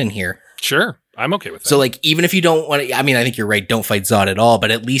Shannon here? Sure. I'm okay with that. So like, even if you don't want to, I mean, I think you're right. Don't fight Zod at all,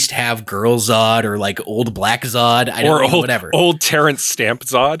 but at least have girl Zod or like old black Zod. I don't know, whatever. Old Terrence Stamp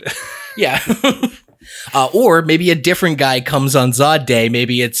Zod. Yeah. Or maybe a different guy comes on Zod Day.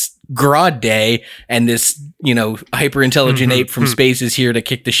 Maybe it's Grodd Day, and this, you know, hyper intelligent ape from space is here to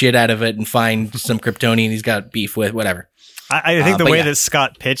kick the shit out of it and find some Kryptonian he's got beef with, whatever. I think the way that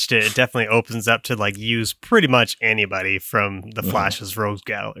Scott pitched it, it definitely opens up to like use pretty much anybody from the Flash's Rogues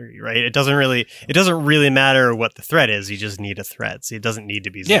Gallery, right? It doesn't really matter what the threat is. You just need a threat. So it doesn't need to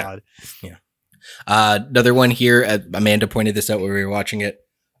be Zod. Yeah. Another one here. Amanda pointed this out when we were watching it.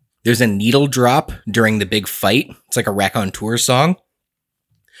 There's a needle drop during the big fight. It's like a raconteur song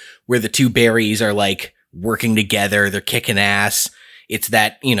where the two Barrys are like working together. They're kicking ass. It's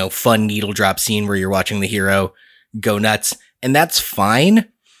that, you know, fun needle drop scene where you're watching the hero go nuts. And that's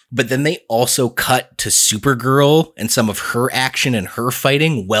fine. But then they also cut to Supergirl and some of her action and her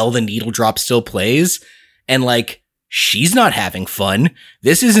fighting while the needle drop still plays. And like, she's not having fun.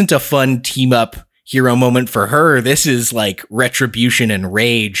 This isn't a fun team up hero moment for her. This is like retribution and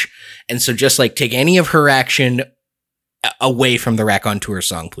rage. And so just like take any of her action away from the raconteur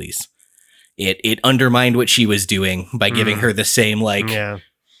song, please. It undermined what she was doing by giving her the same like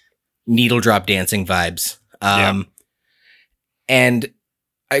needle drop dancing vibes. And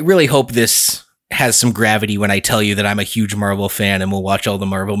I really hope this has some gravity when I tell you that I'm a huge Marvel fan and will watch all the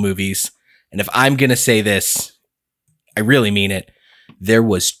Marvel movies. And if I'm going to say this, I really mean it. There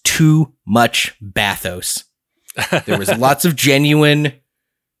was too much bathos. There was lots of genuine,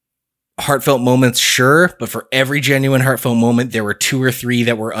 heartfelt moments, sure, but for every genuine, heartfelt moment, there were 2 or 3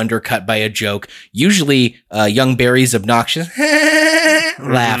 that were undercut by a joke. Usually, young Barry's obnoxious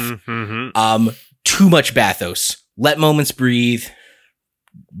laugh. Too much bathos. Let moments breathe.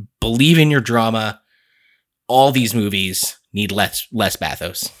 Believe in your drama. All these movies need less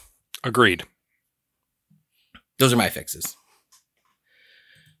bathos. Agreed. Those are my fixes.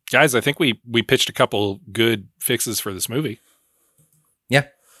 Guys, I think we pitched a couple good fixes for this movie. Yeah.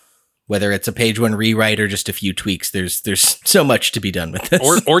 Whether it's a page 1 rewrite or just a few tweaks, there's so much to be done with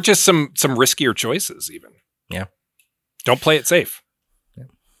this. Or just some riskier choices even. Yeah. Don't play it safe. Yeah.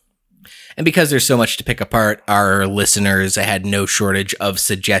 And because there's so much to pick apart, our listeners had no shortage of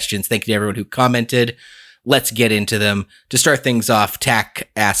suggestions. Thank you to everyone who commented. Let's get into them. To start things off, Tack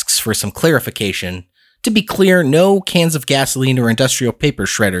asks for some clarification. To be clear, no cans of gasoline or industrial paper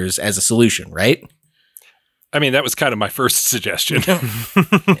shredders as a solution, right? I mean, that was kind of my first suggestion.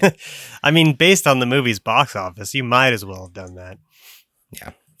 I mean, based on the movie's box office, you might as well have done that.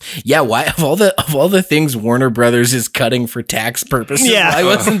 Yeah. Yeah, why of all the things Warner Brothers is cutting for tax purposes, why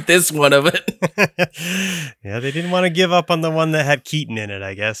wasn't this one of it? Yeah, they didn't want to give up on the one that had Keaton in it,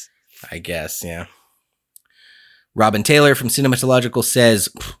 I guess. Yeah. Robin Taylor from Cinematological says,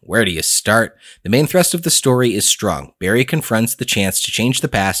 where do you start? The main thrust of the story is strong. Barry confronts the chance to change the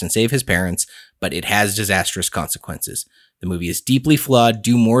past and save his parents, but it has disastrous consequences. The movie is deeply flawed,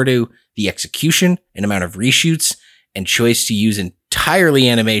 due more to the execution and amount of reshoots and choice to use entirely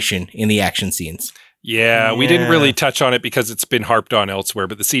animation in the action scenes. Yeah, we didn't really touch on it because it's been harped on elsewhere,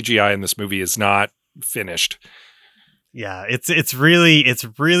 but the CGI in this movie is not finished. Yeah, it's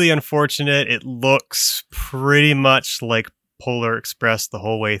really unfortunate. It looks pretty much like Polar Express the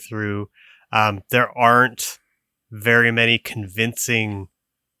whole way through. There aren't very many convincing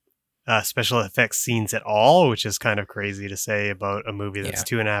special effects scenes at all, which is kind of crazy to say about a movie that's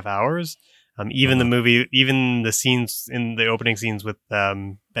 2.5 hours. Even the scenes in the opening scenes with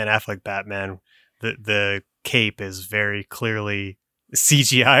Ben Affleck Batman, the cape is very clearly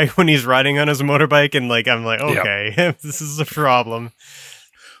CGI when he's riding on his motorbike, and I'm like, okay, this is a problem.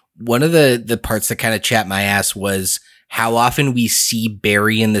 One of the parts that kind of chapped my ass was how often we see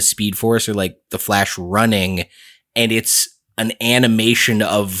Barry in the Speed Force or like the Flash running, and it's an animation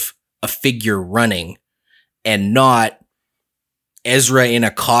of a figure running and not Ezra in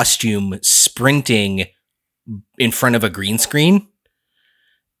a costume sprinting in front of a green screen.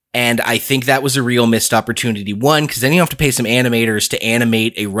 And I think that was a real missed opportunity. One, because then you have to pay some animators to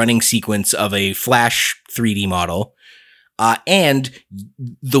animate a running sequence of a Flash 3D model. And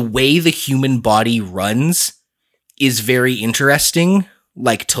the way the human body runs is very interesting,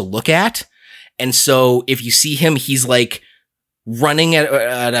 like, to look at. And so if you see him, he's like running at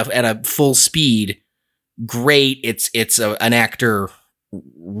a full speed. Great. It's an actor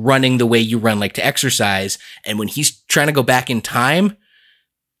running the way you run, like to exercise. And when he's trying to go back in time,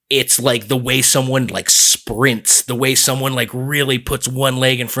 it's like the way someone like sprints, the way someone like really puts one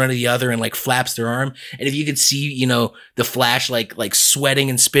leg in front of the other and like flaps their arm. And if you could see, the Flash like sweating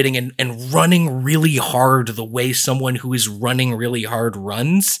and spitting and running really hard, the way someone who is running really hard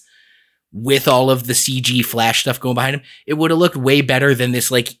runs with all of the CG Flash stuff going behind him, it would have looked way better than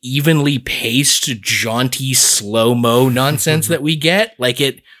this like evenly paced, jaunty, slow-mo nonsense that we get. Like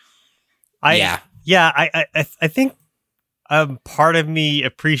it. I think part of me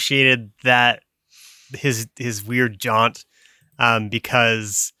appreciated that his weird jaunt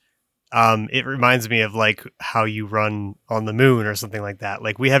because it reminds me of like how you run on the moon or something like that.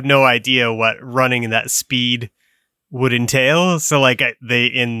 Like we have no idea what running in that speed would entail. So like I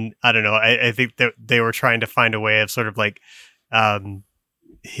think that they were trying to find a way of sort of like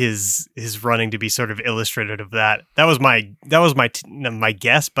his running to be sort of illustrative of that. That was my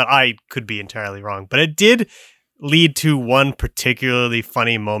guess, but I could be entirely wrong. But it did lead to one particularly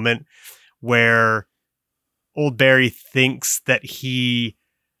funny moment where old Barry thinks that he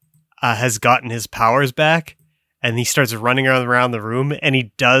has gotten his powers back, and he starts running around the room, and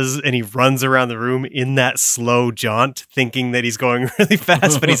he runs around the room in that slow jaunt, thinking that he's going really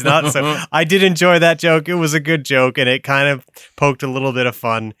fast, but he's not. So I did enjoy that joke. It was a good joke, and it kind of poked a little bit of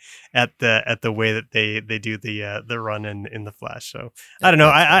fun at the way that they do the run in the Flash. So I don't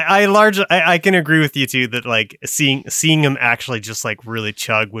know. I can agree with you too that like seeing him actually just like really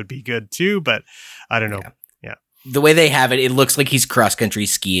chug would be good too, but I don't know. Yeah. The way they have it, it looks like he's cross country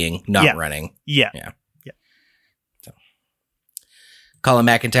skiing, not running. Yeah. Colin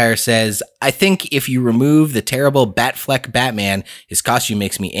McIntyre says, I think if you remove the terrible Batfleck Batman, his costume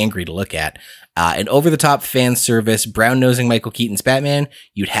makes me angry to look at. An over-the-top fan service, brown-nosing Michael Keaton's Batman,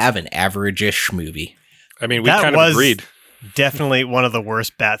 you'd have an average-ish movie. I mean, we kind of agreed. Definitely one of the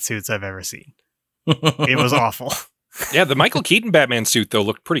worst bat suits I've ever seen. It was awful. Yeah, the Michael Keaton Batman suit, though,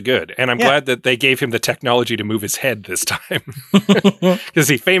 looked pretty good. And I'm glad that they gave him the technology to move his head this time. Because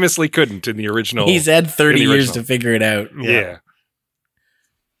he famously couldn't in the original. He's had 30 years to figure it out. Yeah.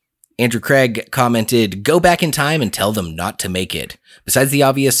 Andrew Craig commented, go back in time and tell them not to make it. Besides the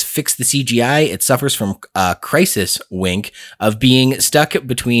obvious fix the CGI, it suffers from a crisis, wink, of being stuck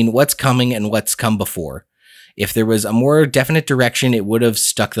between what's coming and what's come before. If there was a more definite direction, it would have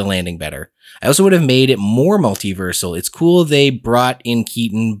stuck the landing better. I also would have made it more multiversal. It's cool they brought in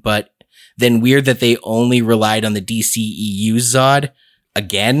Keaton, but then weird that they only relied on the DCEU Zod.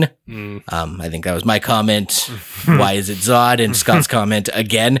 Again, I think that was my comment. Why is it Zod? And Scott's comment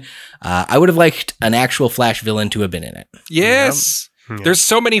again. I would have liked an actual Flash villain to have been in it. Yes. There's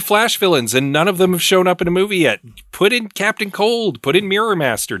so many Flash villains and none of them have shown up in a movie yet. Put in Captain Cold, put in Mirror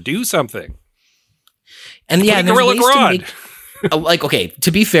Master, do something. And yeah, Gorilla Grodd. Like, okay, to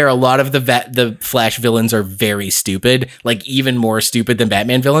be fair, a lot of the Flash villains are very stupid, like even more stupid than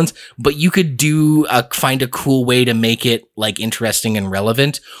Batman villains, but you could find a cool way to make it like interesting and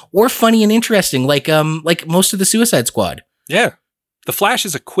relevant or funny and interesting, like most of the Suicide Squad. Yeah. The Flash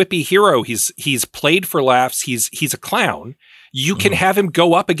is a quippy hero. He's played for laughs. He's a clown. You can have him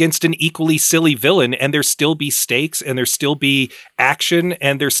go up against an equally silly villain and there still be stakes and there still be action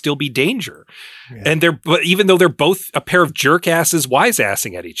and there still be danger. Yeah. And but even though they're both a pair of jerk asses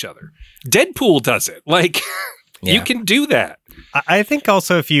wise-assing at each other. Deadpool does it. Like, you can do that. I think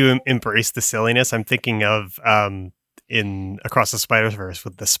also if you embrace the silliness, I'm thinking of in Across the Spider-Verse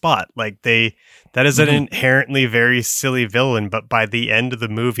with the Spot. Like that is an inherently very silly villain, but by the end of the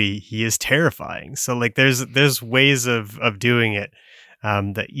movie, he is terrifying. So like there's ways of doing it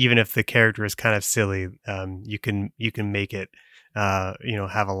that even if the character is kind of silly, you can make it have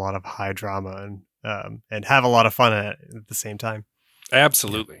a lot of high drama and have a lot of fun at the same time.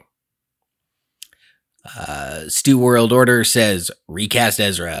 Absolutely. Stu World Order says recast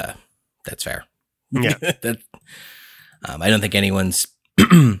Ezra. That's fair. Yeah. I don't think anyone's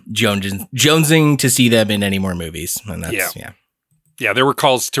jonesing to see them in any more movies. And that's, Yeah, there were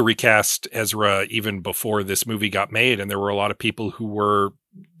calls to recast Ezra even before this movie got made, and there were a lot of people who were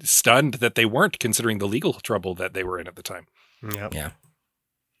stunned that they weren't, considering the legal trouble that they were in at the time. Yep. Yeah.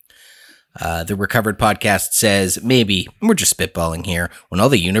 The Recovered Podcast says, maybe, we're just spitballing here, when all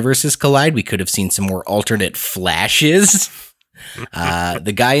the universes collide, we could have seen some more alternate Flashes.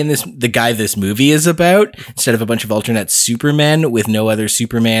 The guy this movie is about, instead of a bunch of alternate Supermen with no other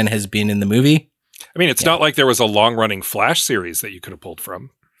Superman has been in the movie. I mean, it's not like there was a long-running Flash series that you could have pulled from.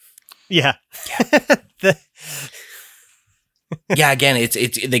 Yeah. Yeah, again, it's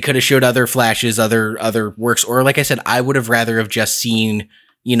they could have showed other Flashes, other works, or like I said, I would have rather have just seen,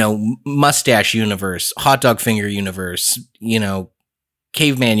 Mustache Universe, Hot Dog Finger Universe,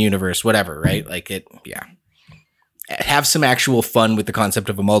 Caveman Universe, whatever, right? Have some actual fun with the concept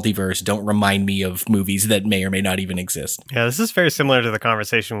of a multiverse. Don't remind me of movies that may or may not even exist. Yeah, this is very similar to the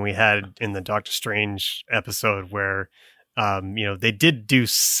conversation we had in the Doctor Strange episode where, they did do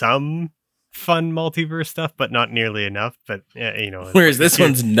some fun multiverse stuff, but not nearly enough. But, whereas this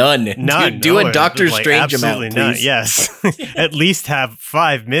one's none. Do a Doctor Strange amount, none. please. Yes. At least have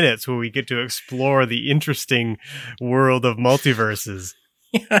 5 minutes where we get to explore the interesting world of multiverses.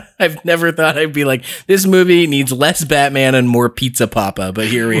 Yeah, I've never thought I'd be like, this movie needs less Batman and more Pizza Papa, but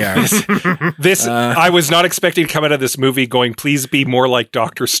here we are. I was not expecting to come out of this movie going, please be more like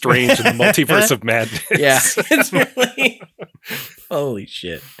Doctor Strange in the Multiverse of Madness. Yeah, it's really... Holy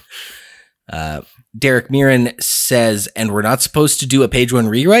shit. Derek Mirren says, and we're not supposed to do a page one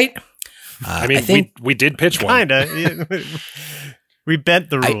rewrite? I think we did pitch one. Kinda. We bent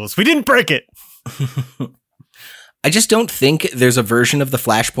the rules. We didn't break it. I just don't think there's a version of the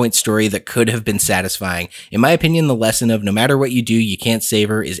Flashpoint story that could have been satisfying. In my opinion, the lesson of no matter what you do, you can't save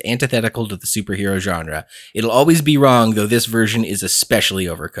her is antithetical to the superhero genre. It'll always be wrong, though this version is especially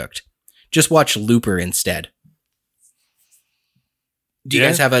overcooked. Just watch Looper instead. Do you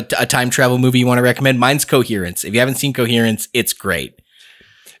guys have a time travel movie you want to recommend? Mine's Coherence. If you haven't seen Coherence, it's great.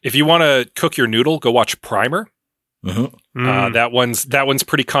 If you want to cook your noodle, go watch Primer. Mm-hmm. That one's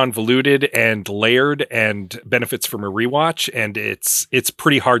pretty convoluted and layered and benefits from a rewatch, and it's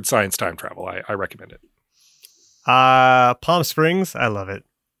pretty hard science time travel. I recommend it. Palm Springs, I love it.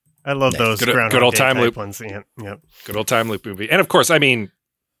 I love those good old time loop ones. Yeah, yep. Good old time loop movie, and of course,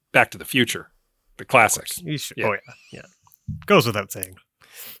 Back to the Future, the classic. Yeah. Oh yeah. Goes without saying.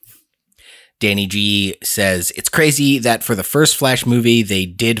 Danny G says, it's crazy that for the first Flash movie, they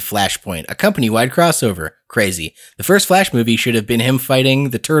did Flashpoint, a company-wide crossover. Crazy. The first Flash movie should have been him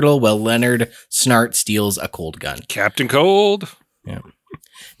fighting the Turtle while Leonard Snart steals a cold gun. Captain Cold. Yeah.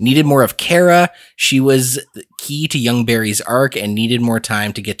 Needed more of Kara. She was key to Young Barry's arc and needed more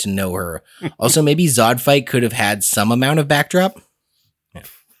time to get to know her. Also, maybe Zod Fight could have had some amount of backdrop.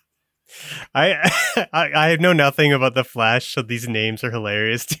 I know nothing about the Flash, so these names are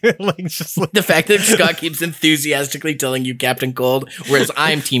hilarious too. The fact that Scott keeps enthusiastically telling you Captain Cold, whereas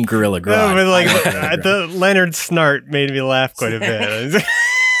I'm Team Gorilla Grodd. No, but the Leonard Snart made me laugh quite a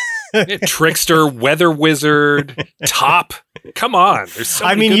bit. Trickster, Weather Wizard, Top. Come on, there's so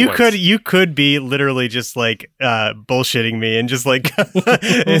many good ones. You could be literally just bullshitting me and just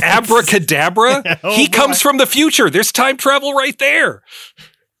Abracadabra. He comes from the future. There's time travel right there.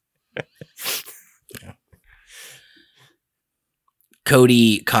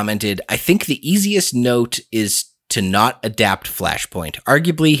 Cody commented, I think the easiest note is to not adapt Flashpoint.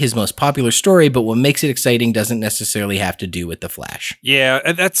 Arguably his most popular story, but what makes it exciting doesn't necessarily have to do with the Flash. Yeah,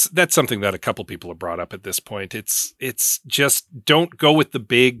 and that's something that a couple people have brought up at this point. It's just don't go with the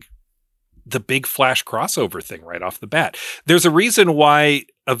big Flash crossover thing right off the bat. There's a reason why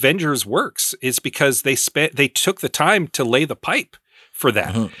Avengers works is because they took the time to lay the pipe for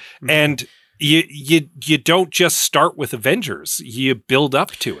that. Mm-hmm. And you don't just start with Avengers. You build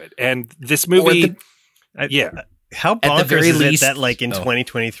up to it. And this movie, how bonkers is it that like in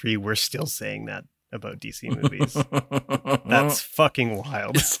 2023 we're still saying that about DC movies? That's fucking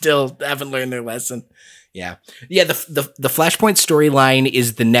wild. Still haven't learned their lesson. Yeah. The Flashpoint storyline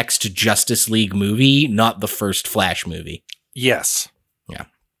is the next Justice League movie, not the first Flash movie. Yes. Yeah.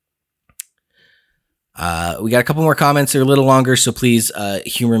 We got a couple more comments. They're a little longer, so please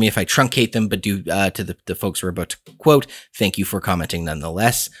humor me if I truncate them, but do to the folks we're about to quote, thank you for commenting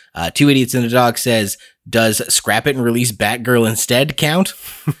nonetheless. Two Idiots and a Dog says, does Scrap It and Release Batgirl instead count?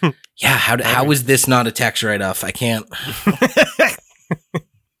 Yeah, how is this not a tax write-off? I can't.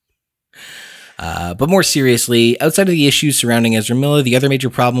 But more seriously, outside of the issues surrounding Ezra Miller, the other major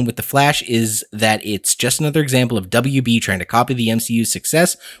problem with The Flash is that it's just another example of WB trying to copy the MCU's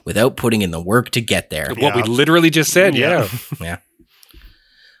success without putting in the work to get there. What we literally just said, yeah.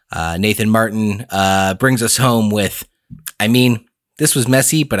 Nathan Martin brings us home with, I mean, this was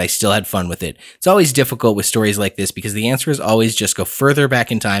messy, but I still had fun with it. It's always difficult with stories like this because the answer is always just go further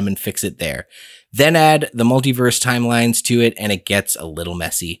back in time and fix it there. Then add the multiverse timelines to it, and it gets a little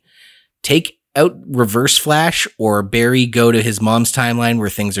messy. Take out Reverse Flash or Barry go to his mom's timeline where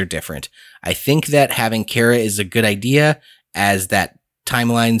things are different. I think that having Kara is a good idea as that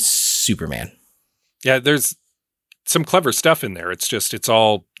timeline's Superman. Yeah, there's some clever stuff in there. It's just, it's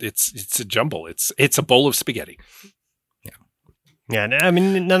a jumble. It's a bowl of spaghetti. Yeah, I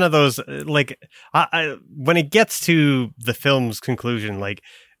mean, none of those, like, I when it gets to the film's conclusion, like,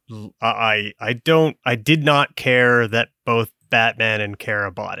 I did not care that both Batman and Kara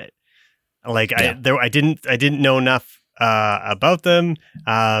bought it. Like, I didn't know enough about them,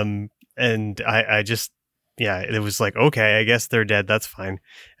 and I just, it was like, okay, I guess they're dead. That's fine.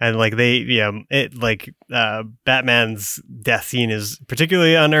 And like Batman's death scene is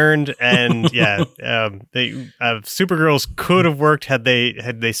particularly unearned, and Supergirl's could have worked had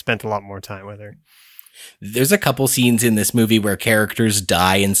they spent a lot more time with her. There's a couple scenes in this movie where characters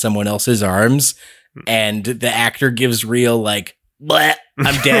die in someone else's arms, and the actor gives real like, bleh,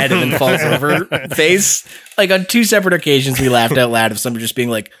 I'm dead, and then falls over face. Like on two separate occasions, we laughed out loud of somebody just being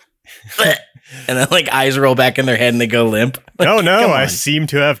like, bleh, and then like eyes roll back in their head and they go limp. Like, oh no, I seem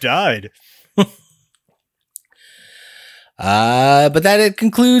to have died. But that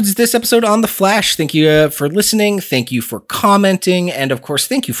concludes this episode on The Flash. Thank you for listening. Thank you for commenting. And of course,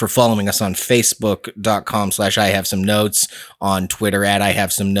 thank you for following us on Facebook.com/IHaveSomeNotes, on Twitter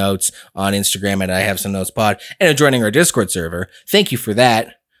 @IHaveSomeNotes, on Instagram @IHaveSomeNotesPod, and joining our Discord server. Thank you for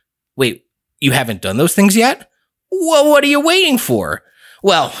that. Wait, you haven't done those things yet? Well, what are you waiting for?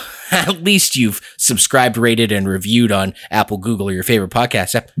 Well, at least you've subscribed, rated, and reviewed on Apple, Google, or your favorite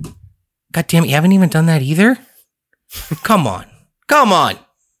podcast app. God damn it, you haven't even done that either? Come on.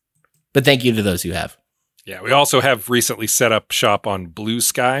 But thank you to those who have. Yeah, we also have recently set up shop on Blue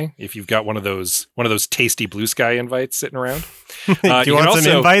Sky. If you've got one of those tasty Blue Sky invites sitting around. Do you want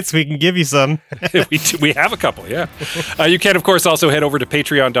some invites? We can give you some. we have a couple, yeah. You can, of course, also head over to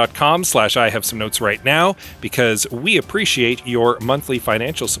patreon.com/IHaveSomeNotes right now, because we appreciate your monthly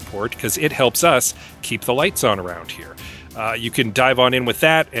financial support, because it helps us keep the lights on around here. You can dive on in with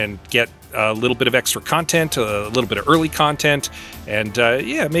that and get a little bit of extra content, a little bit of early content, and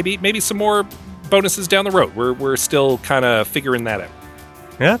maybe some more bonuses down the road. We're still kind of figuring that out.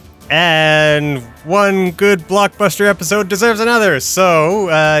 Yeah. And one good blockbuster episode deserves another. So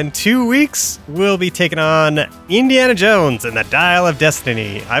in 2 weeks, we'll be taking on Indiana Jones and the Dial of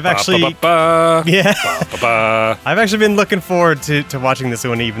Destiny. I've actually been looking forward to watching this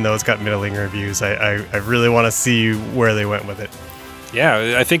one, even though it's got middling reviews. I really want to see where they went with it.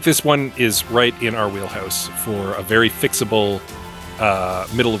 Yeah, I think this one is right in our wheelhouse for a very fixable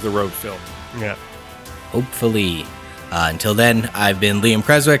middle-of-the-road film. Yeah. Hopefully. Until then, I've been Liam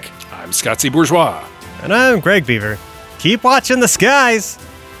Creswick. I'm Scott C. Bourgeois. And I'm Greg Beaver. Keep watching the skies.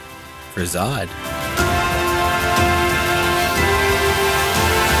 For Zod.